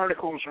gold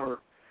particles are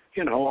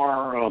in the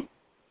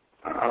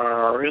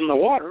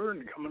water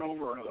and coming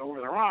over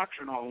the rocks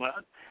and all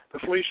that, the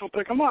fleece will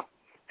pick them up.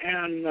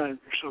 And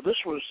so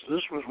this was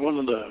one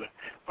of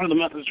the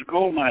methods of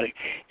gold mining.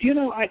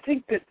 I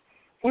think that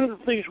one of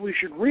the things we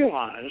should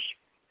realize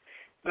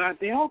that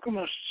the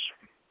alchemists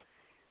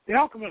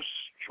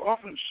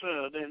often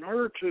said, in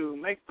order to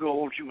make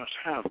gold, you must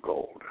have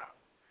gold.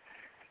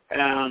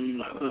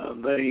 and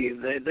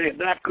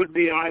that could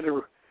be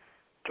either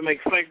to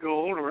make fake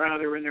gold or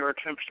either in their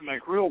attempts to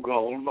make real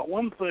gold. But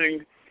one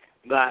thing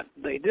that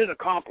they did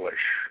accomplish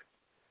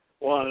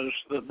was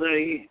that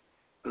they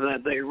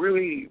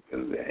really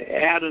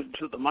added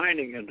to the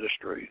mining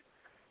industry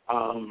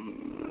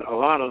a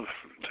lot of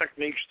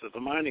techniques that the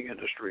mining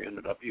industry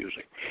ended up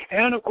using.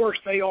 And, of course,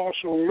 they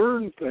also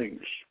learned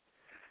things.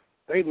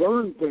 They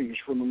learned things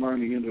from the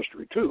mining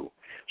industry, too.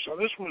 So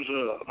this was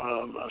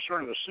a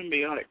sort of a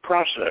symbiotic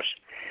process.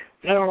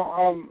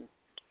 Now,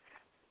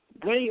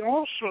 they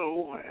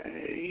also,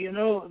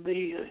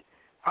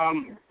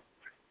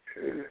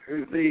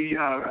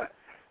 the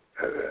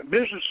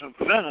business of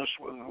Venice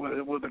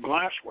with the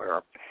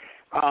glassware.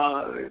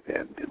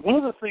 One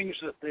of the things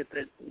that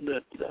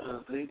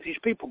these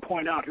people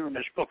point out here in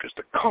this book is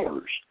the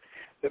colors,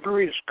 the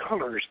various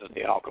colors that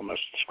the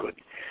alchemists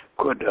could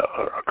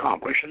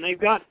accomplish, and they've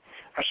got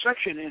a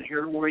section in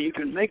here where you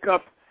can make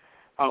up,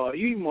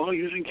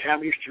 using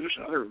cabbage juice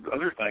and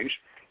other things,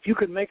 you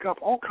could make up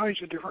all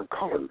kinds of different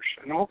colors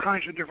and all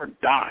kinds of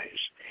different dyes.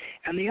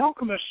 And the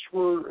alchemists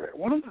were,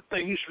 one of the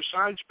things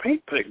besides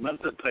paint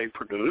pigment that they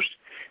produced,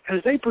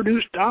 is they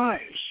produced dyes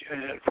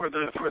for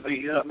the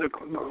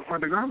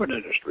garment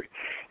industry,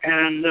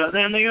 and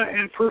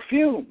and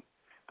perfume.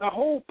 The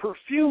whole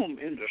perfume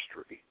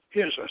industry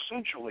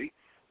essentially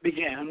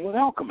began with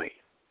alchemy.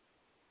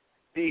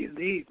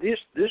 This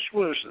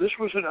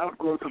was an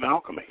outgrowth of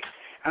alchemy,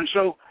 and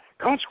so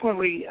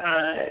consequently,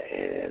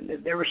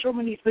 there were so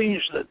many things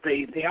that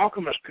the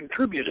alchemists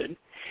contributed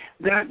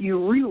that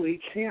you really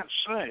can't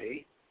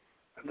say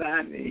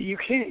that you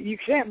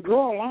can't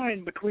draw a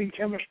line between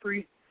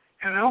chemistry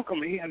and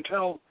alchemy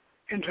until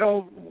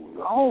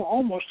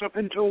almost up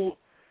until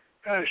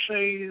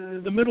say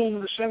the middle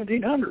of the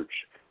 1700s.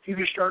 You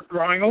can start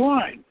drawing a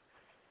line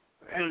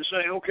and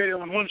say, okay,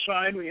 on one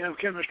side we have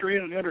chemistry,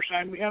 and on the other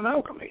side we have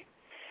alchemy,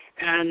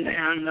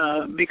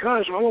 and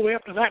because all the way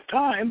up to that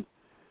time,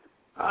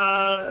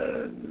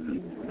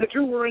 the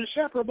two were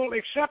inseparable,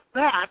 except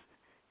that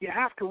you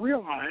have to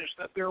realize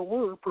that there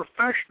were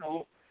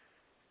professional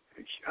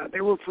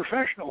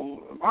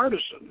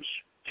artisans,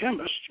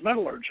 chemists,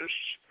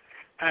 metallurgists,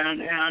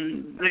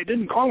 and they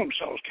didn't call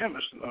themselves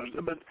chemists in those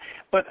days,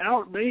 but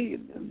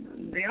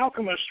the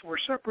alchemists were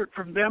separate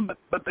from them,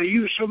 but they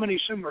used so many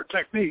similar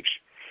techniques,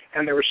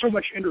 and there was so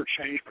much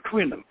interchange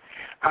between them.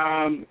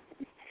 And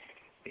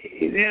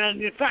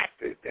in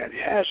fact,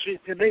 as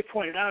they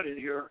pointed out in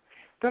here,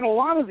 that a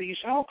lot of these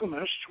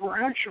alchemists were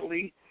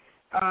actually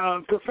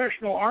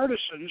professional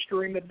artisans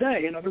during the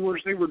day. In other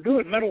words, they were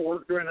doing metal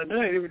work during the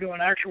day. They were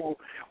doing actual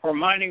or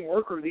mining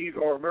work or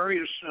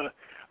various,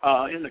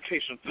 in the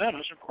case of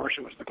Venice, of course,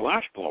 it was the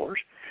glass blowers.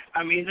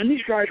 I mean, and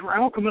these guys were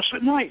alchemists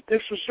at night.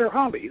 This was their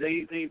hobby.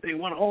 They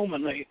went home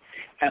and they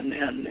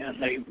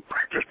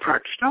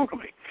practiced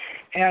alchemy.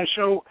 And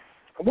so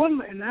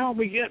now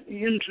we get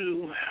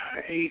into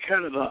a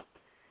kind of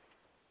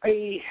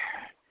a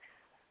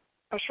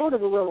sort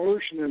of a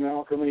revolution in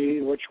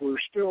alchemy, which we're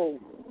still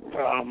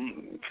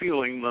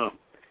feeling the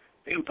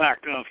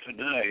impact of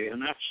today,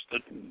 and that's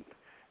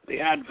the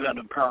advent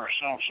of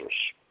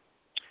Paracelsus.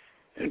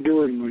 And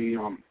during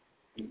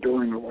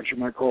what you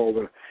might call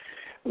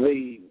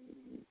the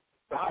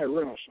High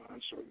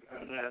Renaissance,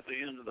 at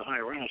the end of the High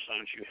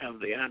Renaissance, you have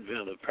the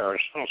advent of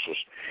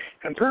Paracelsus,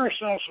 and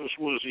Paracelsus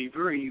was a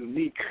very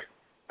unique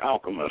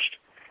alchemist,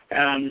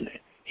 and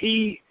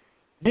he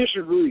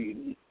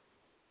disagreed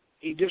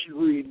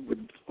with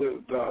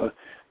the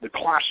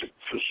classic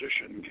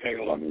physician,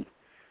 Galen.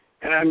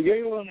 And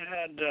Galen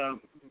had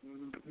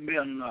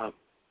been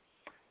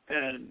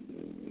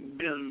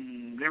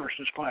ever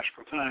since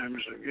classical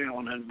times,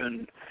 Galen had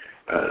been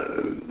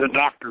the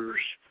doctor's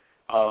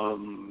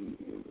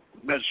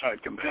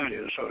bedside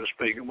companion, so to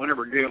speak. And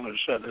whenever Galen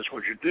said, that's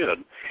what you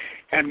did.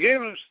 And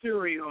Galen's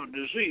theory on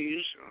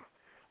disease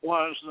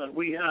was that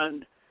we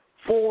had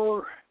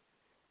four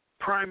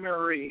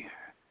primary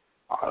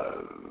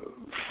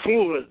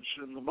fluids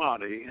in the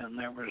body, and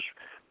there was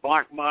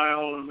black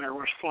bile, and there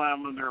was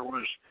phlegm, and there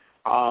was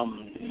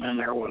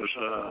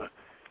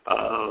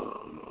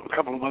a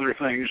couple of other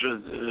things,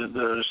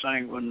 the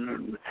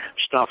sanguine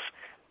stuff.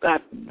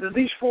 That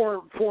these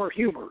four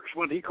humors,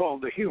 what he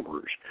called the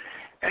humors,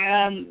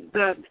 and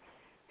that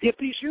if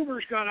these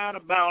humors got out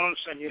of balance,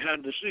 then you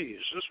had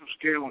disease. This was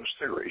Galen's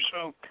theory.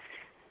 So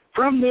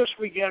from this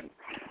we get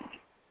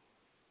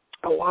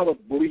a lot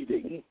of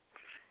bleeding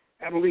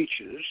and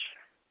leeches.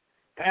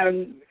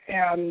 And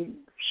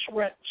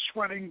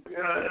sweating,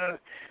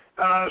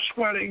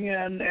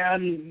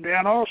 and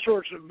all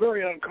sorts of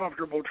very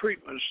uncomfortable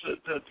treatments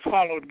that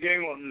followed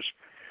Galen's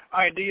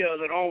idea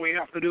that all we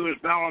have to do is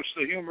balance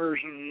the humors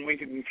and we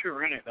can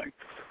cure anything.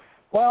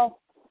 Well,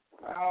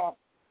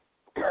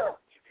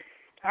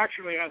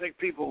 actually, I think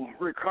people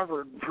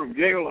recovered from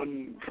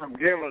Galen's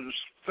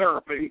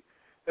therapy.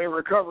 They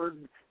recovered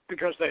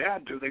because they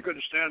had to. They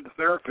couldn't stand the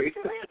therapy.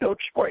 They had no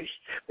choice.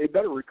 They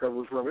better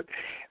recover from it.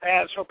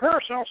 And so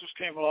Paracelsus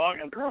came along,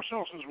 and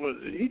Paracelsus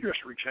he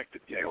just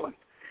rejected Galen.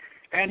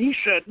 And he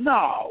said,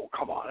 no,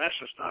 come on, that's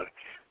just not it.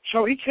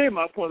 So he came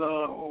up with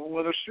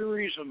a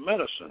series of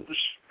medicines,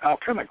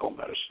 alchemical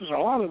medicines. A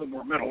lot of them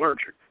were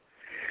metallurgic.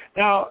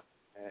 Now,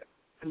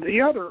 on the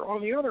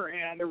other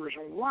hand, there was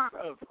a lot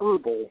of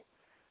herbal,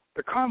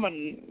 the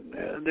cunning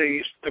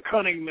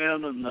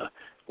men and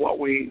what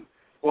we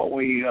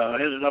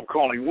ended up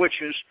calling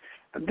witches.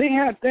 They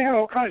had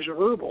all kinds of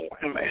herbal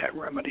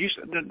remedies,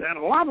 and a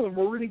lot of them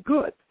were really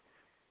good.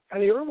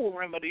 And the herbal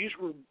remedies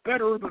were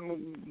better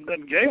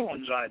than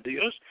Galen's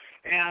ideas,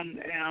 and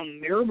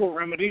the herbal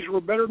remedies were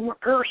better than what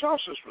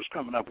Paracelsus was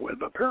coming up with.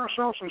 But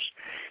Paracelsus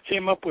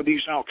came up with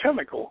these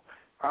alchemical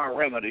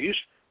remedies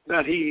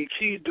that he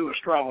keyed to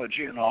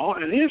astrology and all,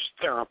 and his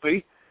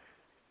therapy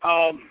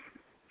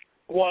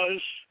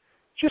was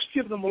just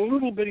give them a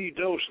little bitty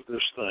dose of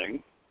this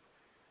thing,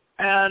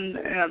 and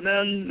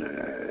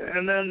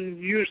then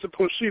use the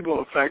placebo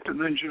effect, and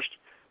then just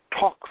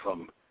talk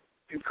them.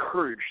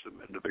 Encourage them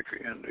into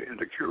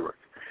curing,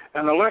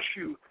 and the less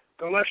you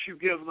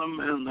give them,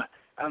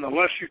 and the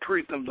less you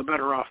treat them, the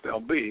better off they'll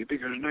be,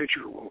 because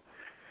nature will.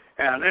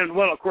 And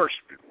well, of course,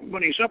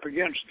 when he's up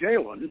against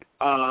Galen,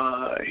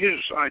 his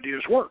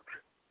ideas worked,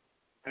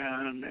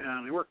 and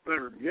he worked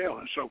better than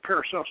Galen. So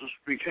Paracelsus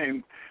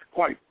became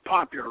quite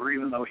popular,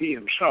 even though he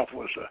himself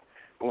was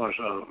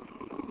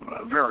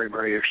a very,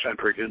 very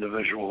eccentric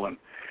individual, and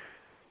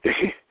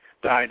he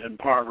died in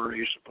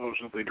poverty,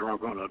 supposedly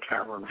drunk on a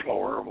tavern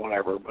floor or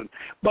whatever.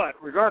 But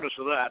regardless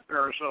of that,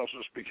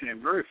 Paracelsus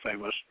became very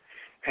famous,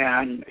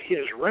 and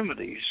his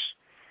remedies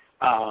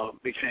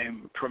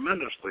became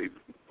tremendously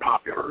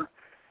popular.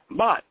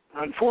 But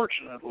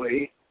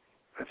unfortunately,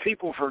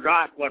 people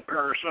forgot what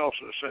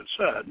Paracelsus had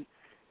said.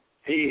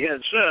 He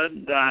had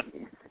said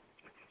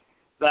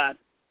that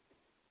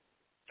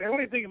the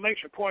only thing that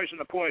makes a poison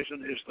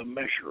is the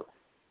measure.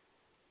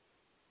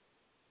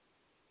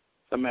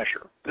 The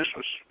measure. This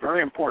was a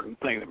very important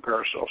thing that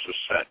Paracelsus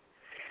said,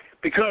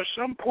 because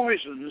some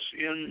poisons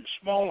in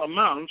small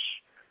amounts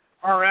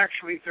are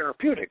actually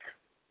therapeutic,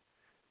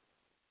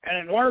 and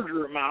in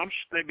larger amounts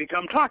they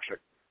become toxic,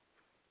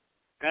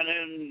 and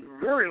in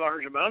very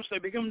large amounts they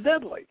become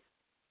deadly.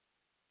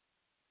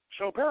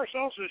 So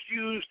Paracelsus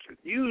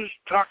used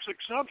toxic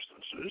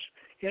substances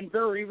in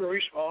very,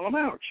 very small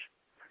amounts.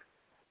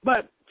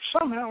 But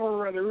somehow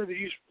or other,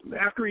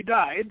 after he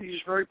died, these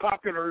very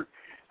popular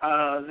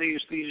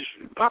these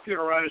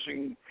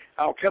popularizing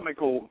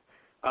alchemical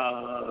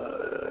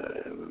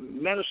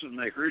medicine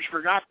makers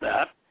forgot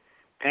that,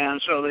 and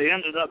so they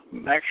ended up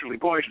actually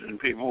poisoning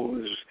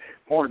people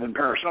more than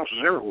Paracelsus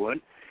ever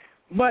would.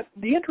 But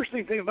the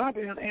interesting thing about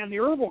it, and the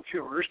herbal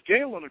cures,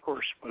 Galen, of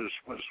course,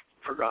 was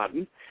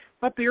forgotten,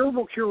 but the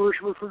herbal cures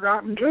were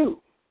forgotten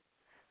too.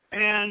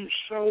 And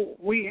so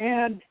we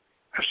had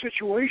a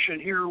situation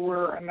here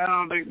where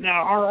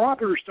now our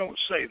authors don't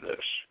say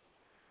this.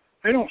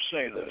 They don't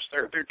say this.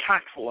 They're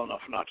tactful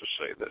enough not to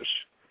say this.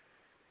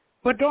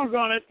 But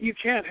doggone it, you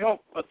can't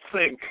help but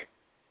think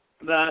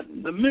that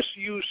the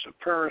misuse of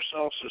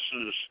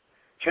Paracelsus's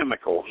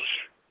chemicals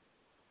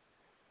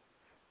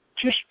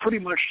just pretty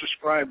much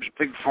describes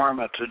Big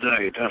Pharma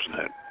today, doesn't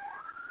it?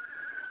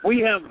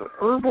 We have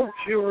herbal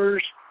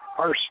cures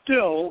are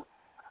still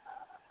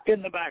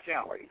in the back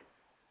alley,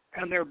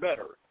 and they're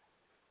better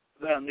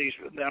than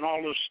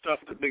all this stuff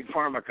that Big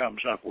Pharma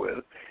comes up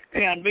with.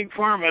 And Big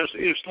Pharma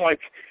is like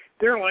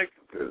they're like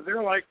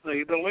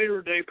the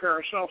later day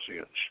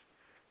Paracelsians,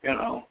 you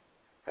know.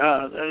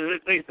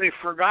 They've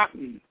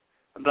forgotten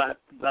that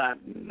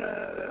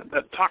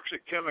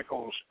toxic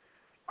chemicals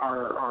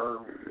are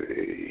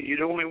you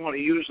only want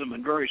to use them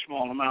in very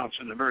small amounts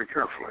and very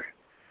carefully.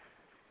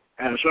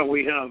 And so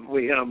we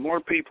have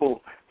more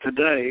people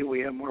today.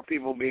 We have more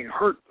people being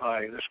hurt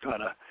by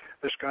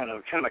this kind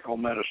of chemical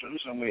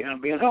medicines than we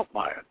have being helped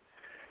by it.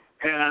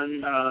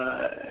 And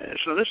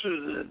so this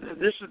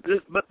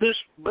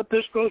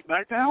goes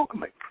back to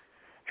alchemy,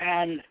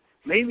 and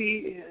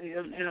maybe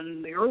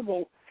in the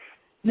herbal.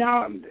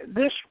 Now,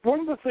 one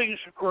of the things,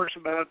 of course,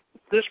 about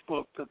this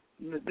book, that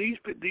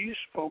these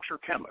folks are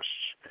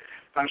chemists,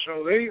 and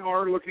so they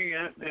are looking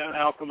at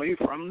alchemy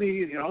from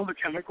the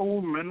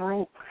chemical,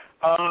 mineral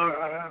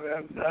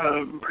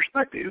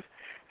perspective,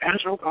 and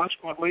so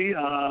consequently,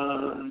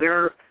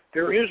 there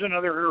is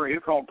another area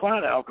called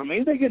plant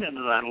alchemy. They get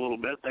into that a little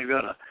bit. They've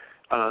got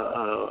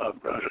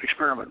an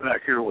experiment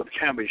back here with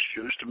cabbage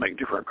juice to make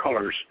different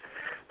colors,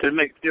 to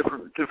make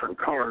different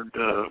colored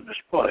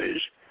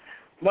displays,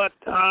 but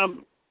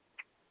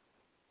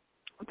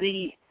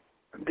the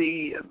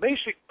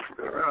basic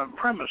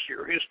premise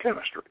here is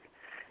chemistry,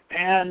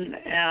 and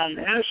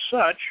as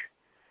such,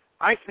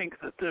 I think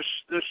that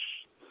this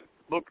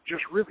book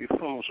just really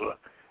fills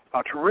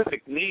a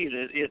terrific need.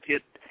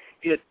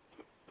 It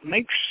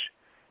makes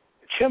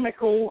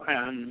chemical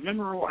and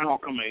mineral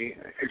alchemy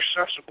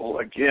accessible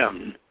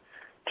again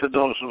to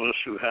those of us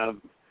who have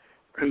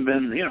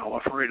been,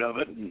 afraid of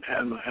it and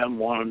haven't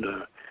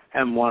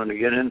wanted to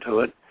get into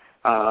it,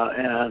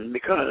 and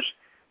because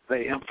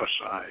they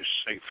emphasize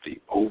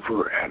safety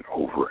over and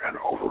over and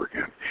over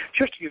again.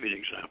 Just to give you an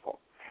example,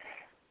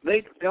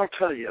 they'll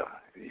tell you,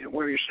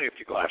 wear your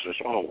safety glasses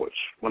always.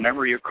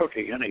 Whenever you're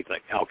cooking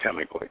anything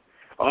alchemically,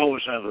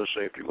 always have those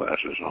safety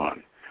glasses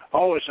on.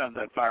 Always have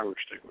that fire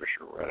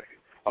extinguisher ready.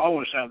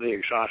 Always have the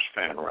exhaust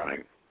fan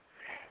running.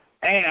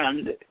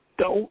 And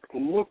don't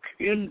look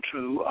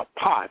into a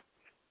pot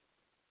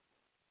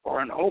or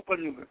an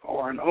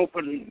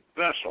open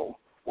vessel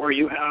where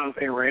you have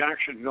a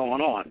reaction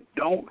going on.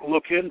 Don't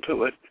look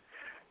into it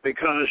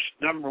because,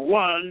 number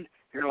one,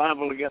 you're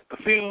liable to get the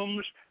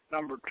fumes.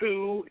 Number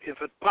two,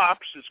 if it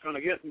pops, it's going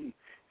to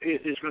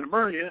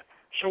burn you.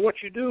 So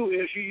what you do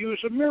is you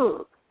use a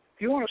mirror.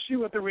 If you want to see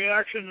what the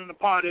reaction in the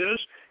pot is,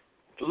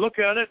 look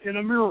at it in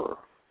a mirror.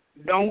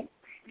 Don't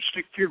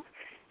stick your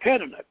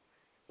head in it.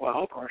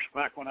 Well, of course,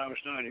 back when I was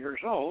 9 years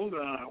old,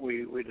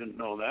 we didn't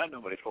know that.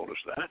 Nobody told us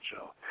that.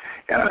 So,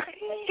 and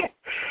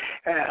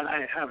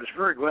I was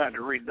very glad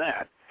to read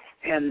that.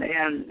 And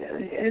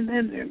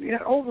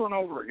then over and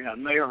over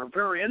again, they are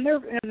very and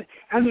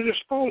the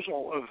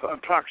disposal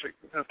of toxic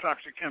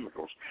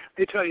chemicals.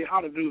 They tell you how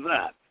to do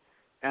that,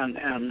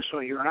 and so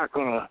you're not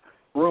going to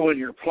ruin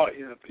your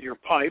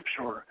pipes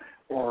or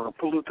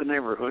pollute the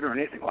neighborhood or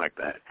anything like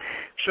that.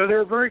 So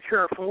they're very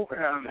careful.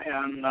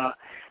 And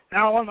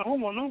now on the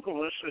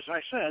homunculus, as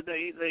I said,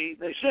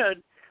 they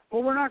said,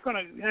 well, we're not going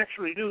to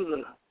actually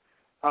do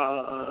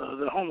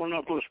the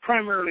homunculus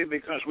primarily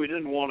because we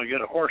didn't want to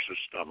get a horse's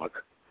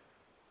stomach.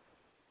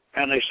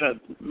 And they said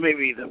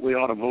maybe that we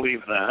ought to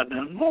believe that,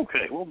 and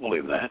okay, we'll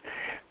believe that.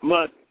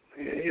 But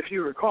if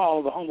you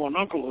recall, the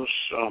homunculus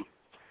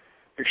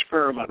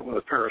experiment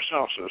with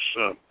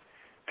Paracelsus,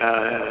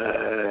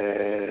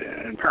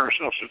 and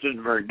Paracelsus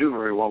didn't do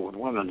very well with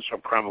women, so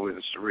probably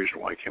that's the reason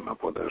why he came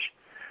up with this.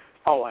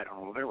 Oh, I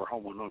don't know. There were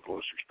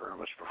homunculus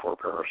experiments before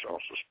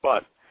Paracelsus,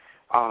 but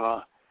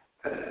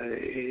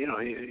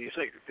you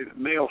take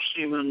male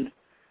semen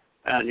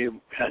and you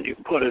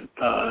put it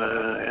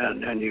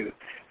and you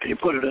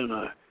put it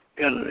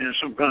in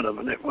some kind of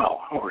a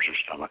horse's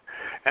stomach,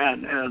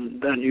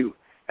 and then you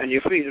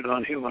feed it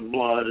on human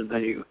blood, and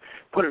then you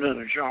put it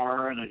in a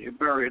jar, and then you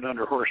bury it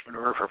under horse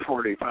manure for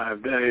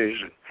 45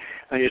 days, and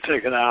then you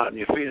take it out and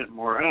you feed it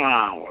more,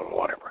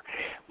 whatever.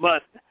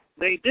 But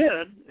they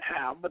do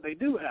have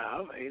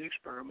an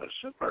experiment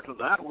similar to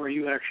that where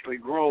you actually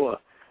grow a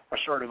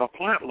sort of a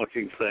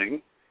plant-looking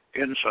thing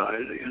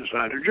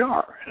inside a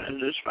jar,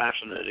 and it's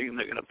fascinating. And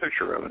they get a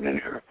picture of it in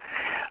here.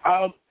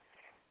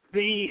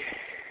 It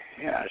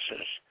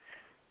says,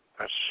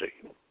 let's see.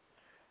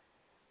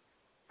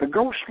 The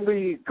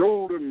ghostly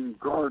golden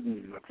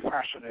garden that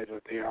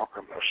fascinated the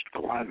alchemist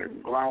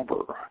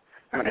Glauber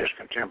and his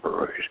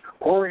contemporaries.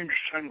 Orange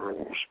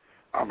tendrils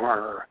of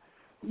our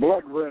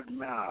blood-red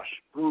mass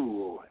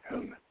grew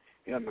in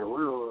the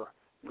rear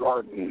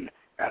garden,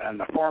 and in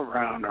the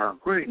foreground our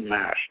green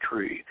mass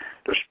tree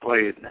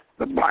displayed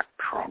the black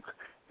trunk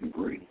and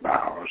green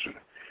boughs, and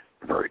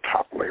the very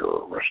top layer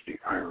of rusty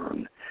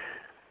iron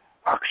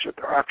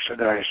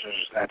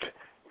oxidizes that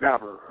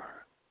Glauber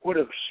would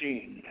have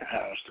seen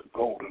as the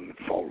golden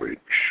foliage.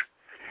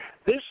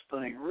 This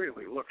thing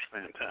really looks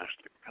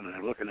fantastic, and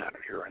I'm looking at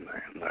it here in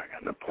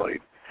the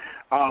plate.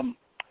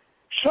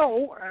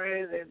 So,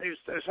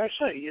 as I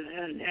say,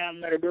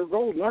 and their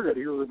gold nugget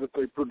here that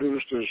they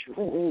produced is,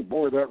 oh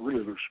boy, that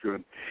really looks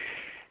good.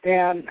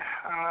 And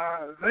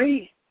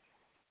they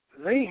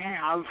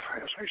have,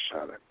 as I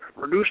said,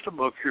 produced a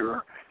book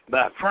here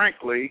that,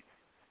 frankly,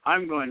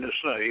 I'm going to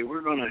say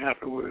we're going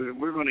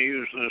to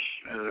use this.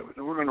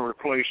 We're going to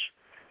replace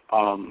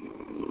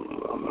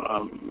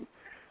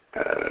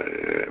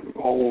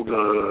old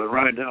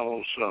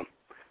Rydell's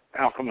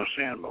Alchemist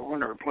Handbook. We're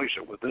going to replace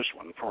it with this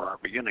one for our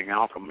beginning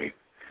alchemy,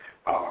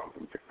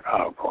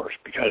 of course,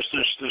 because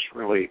this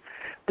really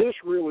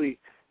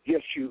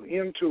gets you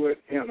into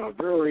it in a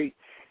very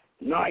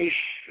nice,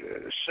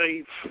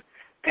 safe,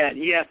 and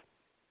yet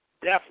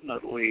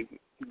definitely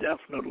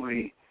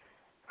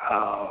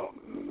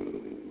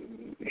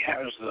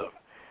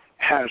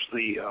has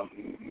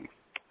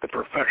the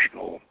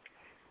professional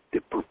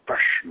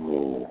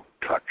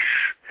touch,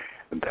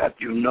 that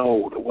you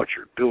know that what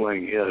you're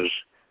doing is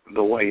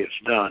the way it's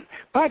done.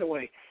 By the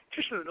way,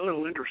 just a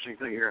little interesting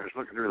thing here. I was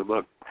looking through the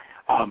book.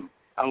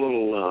 A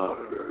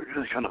little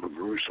kind of a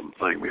gruesome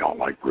thing. We all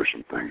like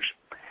gruesome things.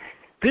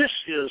 This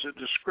is a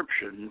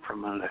description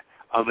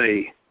of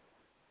a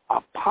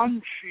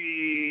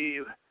Punchy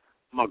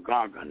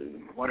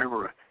McGogan,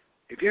 whatever.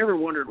 If you ever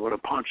wondered what a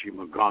Punchy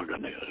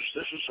McGogan is,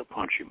 this is a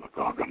Punchy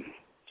McGogan.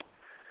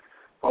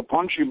 A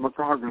Punchy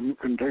McGogan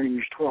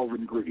contains 12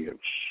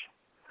 ingredients.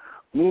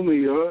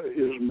 Mumia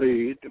is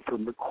made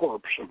from the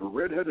corpse of a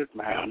red-headed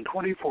man,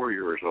 24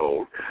 years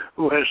old,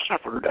 who has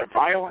suffered a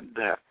violent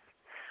death,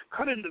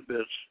 cut into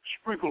bits,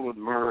 sprinkled with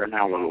myrrh and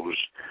aloes,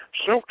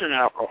 soaked in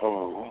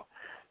alcohol,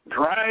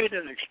 dried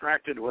and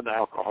extracted with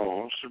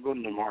alcohol,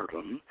 secundum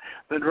artem.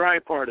 The dry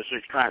part is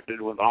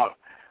extracted with olive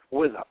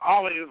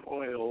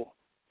oil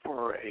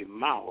for a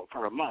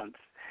month,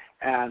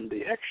 and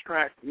the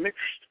extract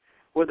mixed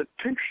with a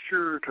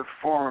tincture to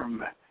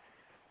form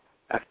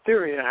a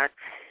theriac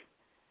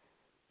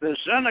The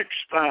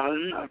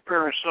Xenixtan of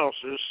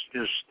Paracelsus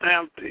is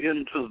stamped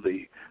into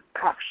the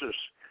praxis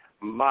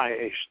by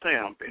a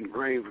stamp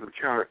engraved with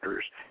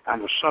characters,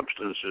 and the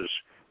substance is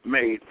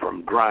made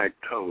from dried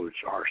toads,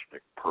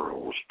 arsenic,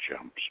 pearls,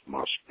 gems,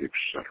 musk,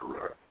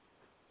 etc.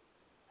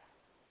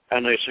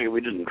 And they say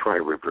we didn't try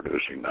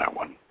reproducing that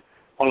one.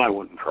 Well, I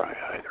wouldn't try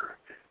either,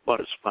 but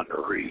it's fun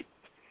to read.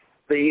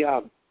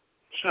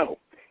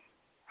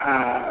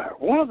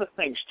 One of the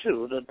things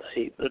too that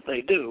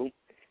they do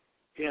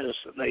is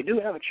they do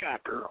have a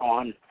chapter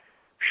on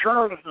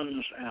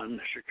charlatans and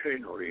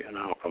chicanery in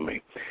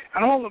alchemy,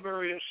 and all the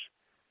various,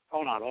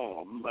 not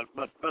all of them,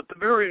 but the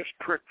various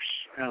tricks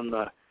and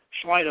the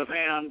sleight of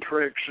hand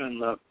tricks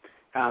and the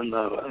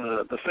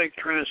fake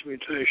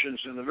transmutations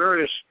and the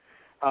various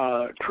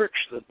tricks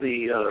that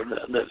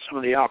some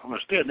of the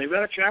alchemists did. They've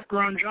got a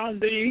chapter on John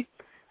Dee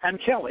and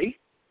Kelly,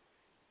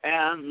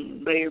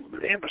 and they're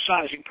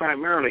emphasizing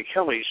primarily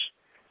Kelly's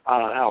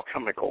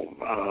alchemical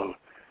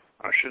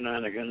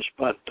shenanigans.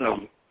 But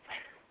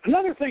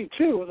another thing,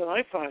 too, that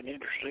I find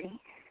interesting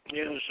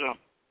is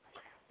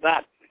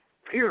that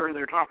here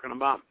they're talking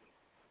about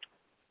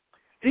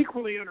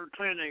equally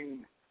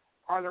entertaining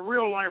are the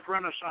real-life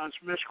Renaissance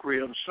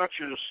miscreants,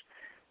 such as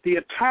the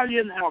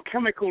Italian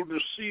alchemical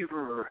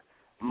deceiver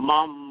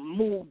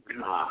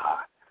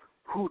Mamugna,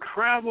 who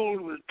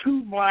traveled with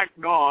 2 black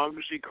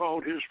dogs he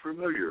called his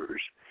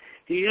familiars.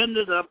 He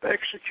ended up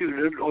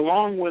executed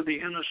along with the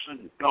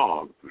innocent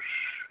dogs.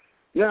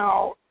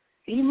 Now,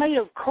 he may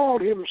have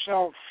called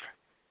himself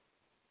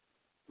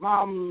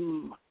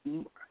Mamugna.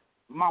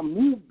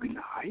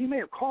 He may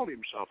have called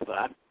himself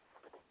that,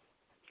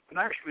 but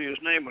actually his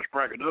name was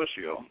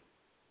Braggadocio.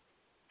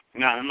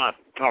 Now, I'm not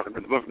talking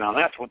to the book now.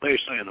 That's what they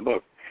say in the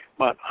book.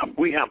 But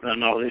we happen to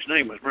know his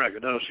name was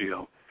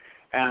Braggadocio,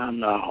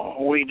 and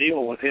we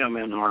deal with him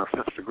in our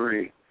 5th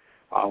degree,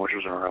 which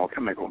is our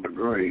alchemical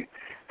degree.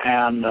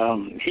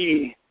 And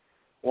he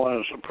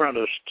was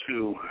apprenticed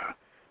to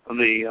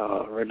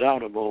the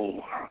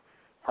redoubtable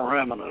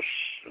Hermetic,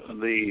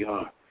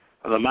 the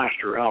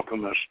master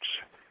alchemist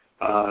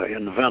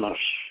in Venice,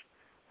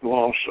 who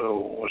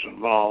also was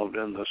involved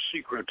in the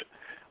secret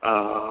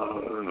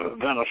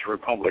Venice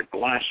Republic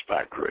glass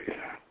factory.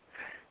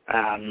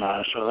 And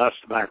so that's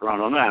the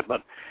background on that.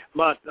 But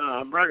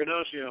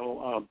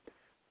Braggadocio,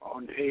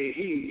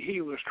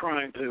 he was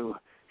trying to.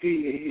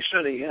 He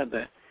said he had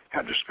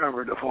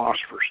discovered the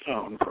Philosopher's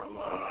Stone from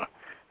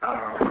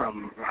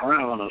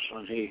Hermetic,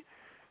 and he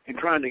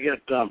tried to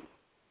get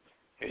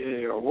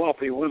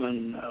wealthy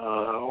women,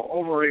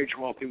 overage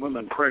wealthy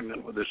women,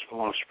 pregnant with this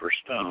Philosopher's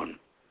Stone.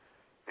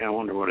 I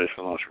wonder what his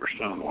Philosopher's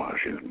Stone was.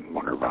 You didn't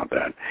wonder about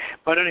that.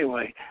 But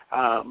anyway,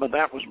 but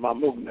that was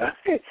Mamugna.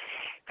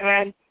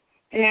 And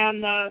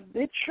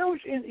it shows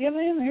in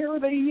here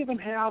they even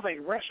have a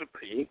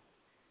recipe,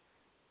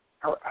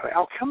 an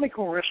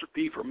alchemical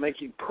recipe for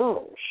making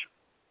pearls.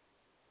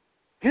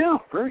 Yeah,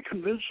 very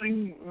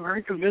convincing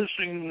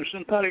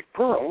synthetic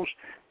pearls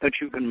that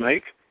you can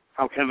make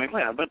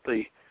alchemically. I bet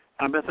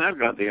they've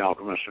got the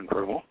alchemist in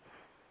trouble.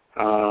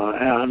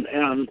 And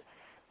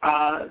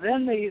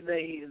then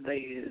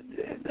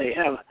they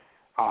have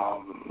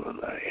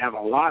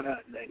a lot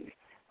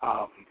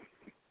of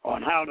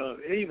on how to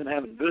even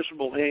have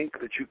invisible ink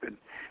that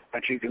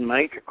you can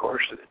make, of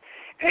course.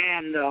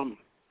 And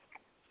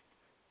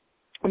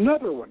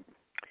another one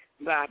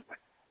that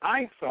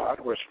I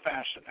thought was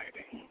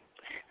fascinating,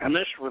 and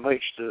this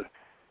relates to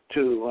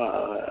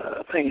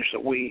things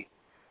that we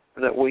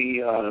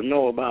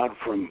know about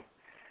from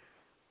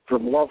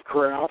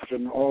Lovecraft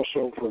and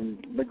also from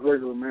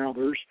McGregor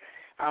Mathers.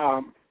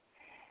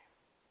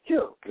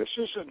 Here, this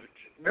is a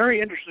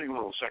very interesting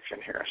little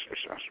section here.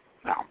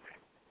 Now,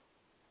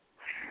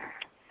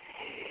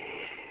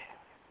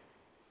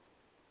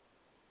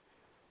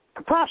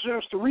 the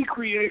process, the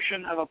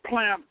recreation of a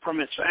plant from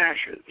its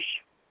ashes,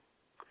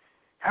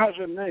 has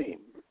a name.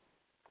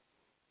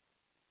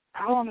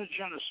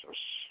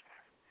 Palingenesis.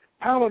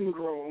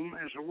 Palindrome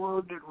is a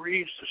word that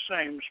reads the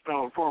same,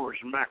 spelled forwards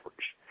and backwards.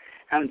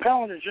 And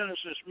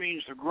palingenesis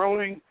means the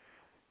growing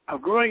a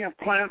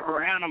plant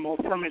or animal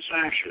from its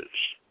ashes,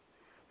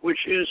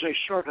 which is a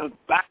sort of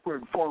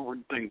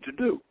backward-forward thing to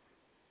do.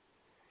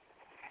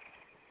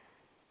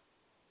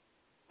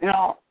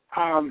 Now,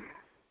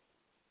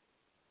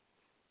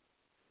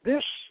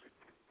 this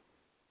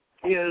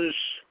is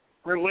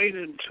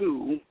related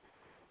to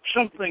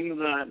something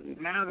that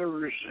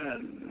Mathers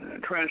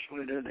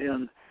translated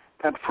in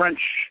that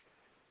French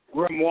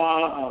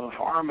grimoire of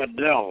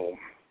Armadel,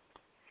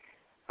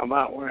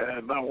 about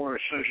where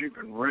it says you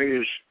can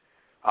raise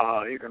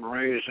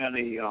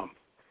any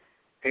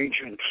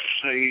ancient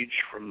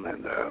sage from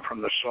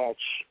the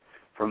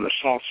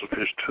salts of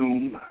his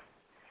tomb.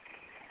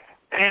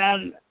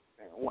 And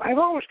I've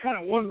always kind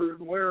of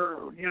wondered where,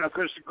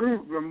 because the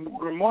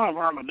grimoire of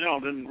Armadel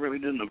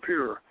didn't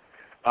appear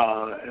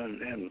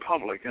in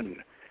public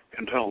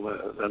until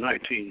the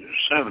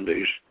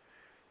 1970s,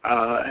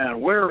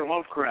 and where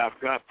Lovecraft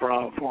got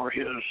for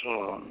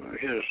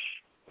his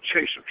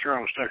Chase of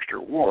Charles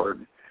Dexter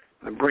Ward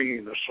and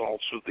bringing the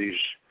salts of these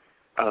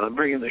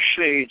bringing the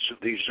shades of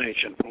these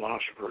ancient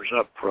philosophers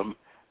up from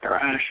their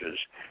ashes.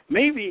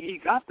 Maybe he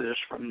got this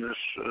from this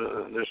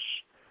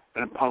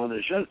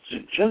polygenesis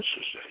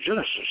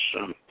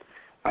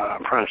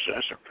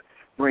process of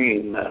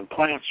bringing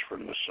plants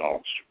from the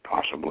salts,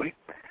 possibly.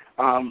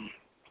 And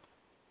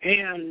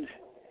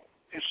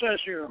it says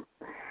here,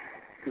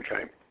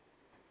 okay,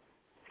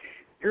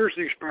 here's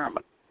the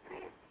experiment.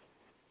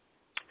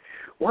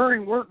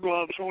 Wearing work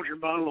gloves, hold your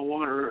bottle of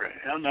water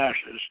and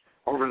ashes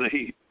over the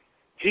heat.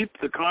 Keep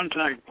the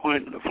contact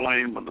point of the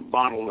flame with the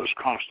bottle as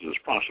constant as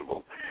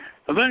possible.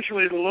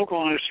 Eventually, the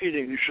localized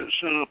heating should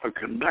set up a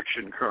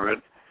convection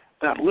current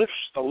that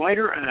lifts the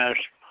lighter ash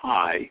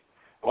high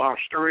while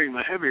stirring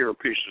the heavier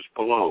pieces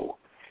below.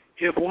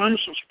 If one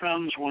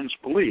suspends one's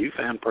belief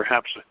and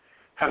perhaps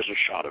has a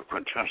shot of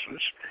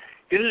quintessence,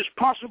 it is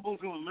possible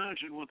to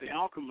imagine what the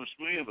alchemists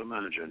may have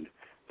imagined,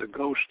 the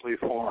ghostly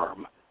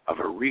form of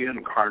a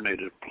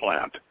reincarnated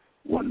plant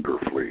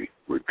wonderfully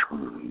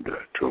returned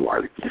to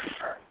life.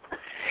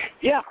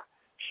 Yeah,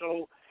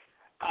 so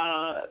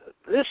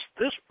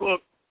this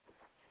book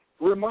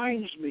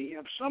reminds me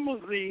of some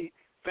of the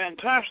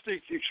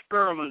fantastic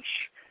experiments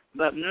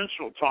that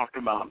Nensel talked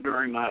about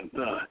during that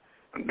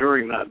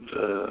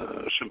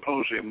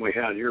symposium we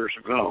had years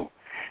ago,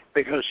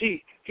 because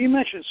he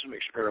mentioned some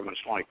experiments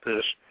like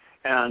this,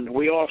 and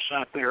we all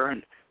sat there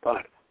and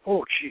thought,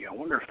 oh, gee, I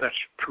wonder if that's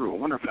true. I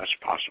wonder if that's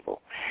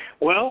possible.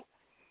 Well,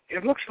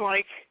 it looks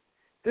like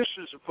this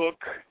is a book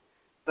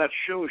that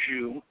shows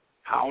you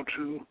how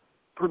to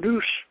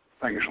produce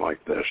things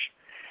like this,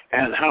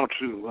 and how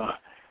to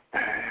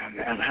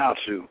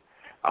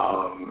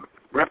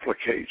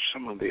replicate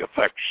some of the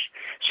effects.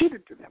 See,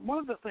 one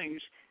of the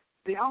things,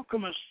 the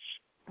alchemists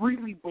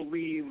really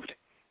believed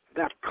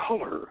that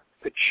color,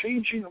 the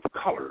changing of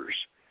colors,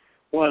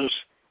 was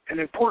an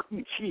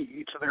important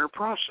key to their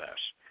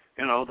process.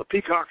 You know, the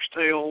peacock's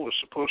tail was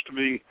supposed to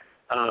be,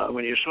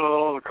 when you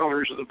saw all the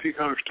colors of the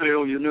peacock's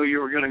tail, you knew you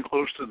were getting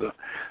close to the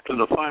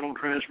final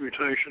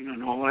transmutation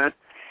and all that.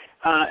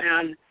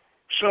 And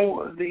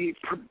so the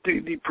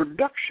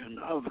production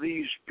of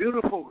these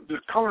beautiful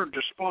colored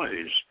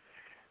displays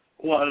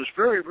was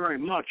very, very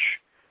much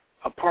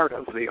a part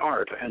of the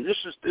art. And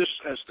this as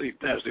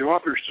the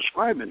authors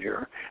describe in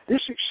here,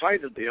 this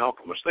excited the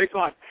alchemists. They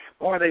thought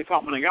when they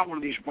got one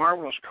of these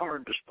marvelous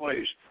colored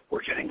displays,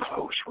 we're getting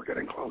close, we're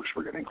getting close,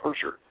 we're getting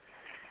closer.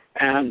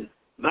 And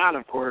that,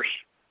 of course,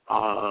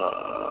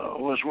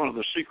 was one of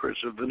the secrets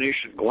of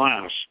Venetian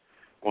glass,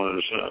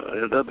 was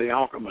that the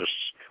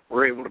alchemists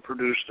were able to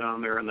produce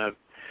down there in that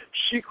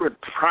secret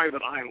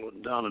private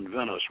island down in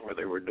Venice where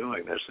they were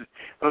doing this.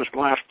 Those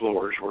glass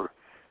blowers were,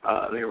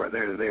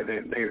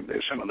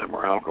 some of them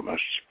were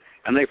alchemists,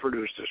 and they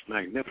produced this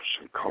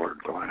magnificent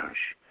colored glass.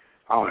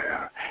 Oh,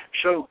 yeah.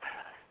 So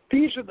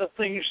these are the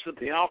things that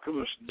the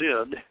alchemists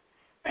did,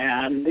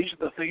 and these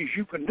are the things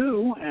you can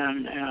do.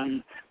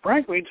 And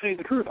frankly, to tell you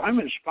the truth, I'm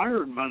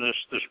inspired by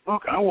this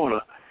book. I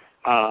want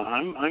to.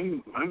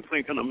 I'm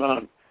thinking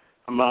about.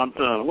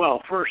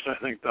 Well, first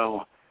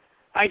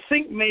I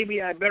think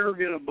maybe I better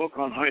get a book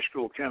on high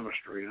school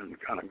chemistry and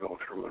kind of go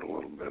through it a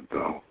little bit,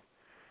 though.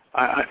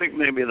 I think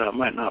maybe that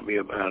might not be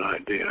a bad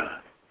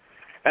idea.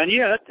 And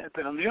yet,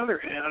 on the other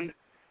hand,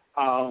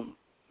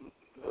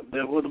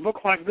 with a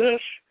book like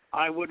this,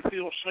 I would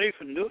feel safe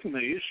in doing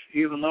these,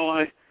 even though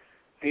I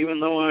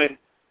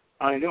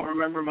don't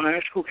remember my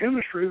high school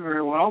chemistry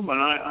very well, but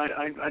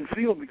I'd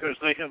feel, because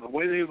they have the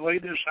way they've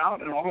laid this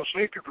out and all the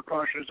safety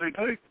precautions they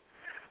take,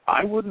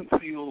 I wouldn't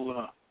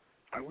feel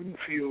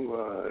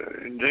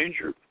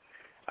endangered.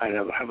 I'd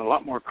have a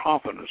lot more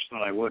confidence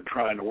than I would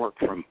trying to work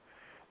from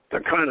the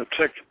kind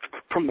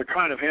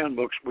of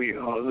handbooks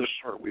this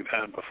sort we've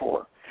had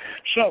before.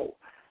 So,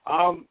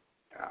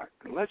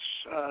 let's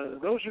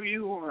those of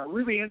you who are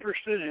really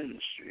interested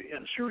and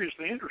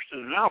seriously interested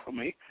in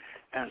alchemy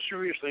and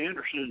seriously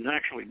interested in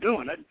actually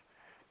doing it,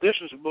 this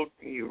is a book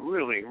you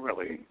really,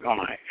 really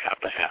gonna have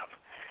to have.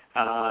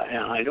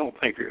 And I don't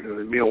think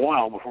it'll be a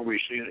while before we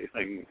see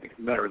anything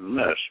better than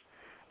this.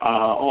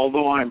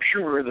 Although I'm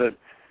sure that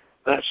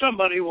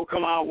somebody will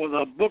come out with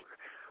a book,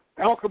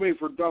 Alchemy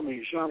for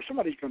Dummies.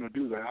 Somebody's going to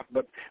do that,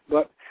 but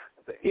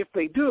if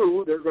they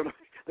do, they're going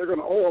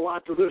to owe a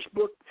lot to this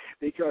book,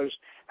 because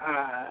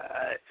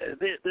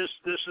this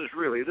is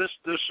really this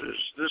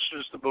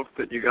is the book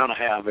that you got to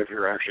have if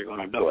you're actually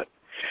going to do it.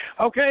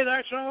 Okay,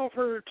 that's all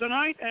for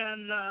tonight,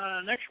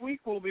 and next week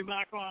we'll be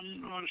back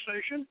on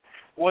station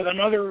with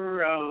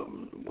another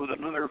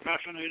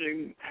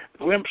fascinating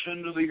glimpse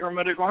into the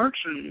Hermetic arts.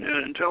 And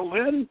until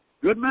then,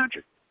 good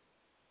magic.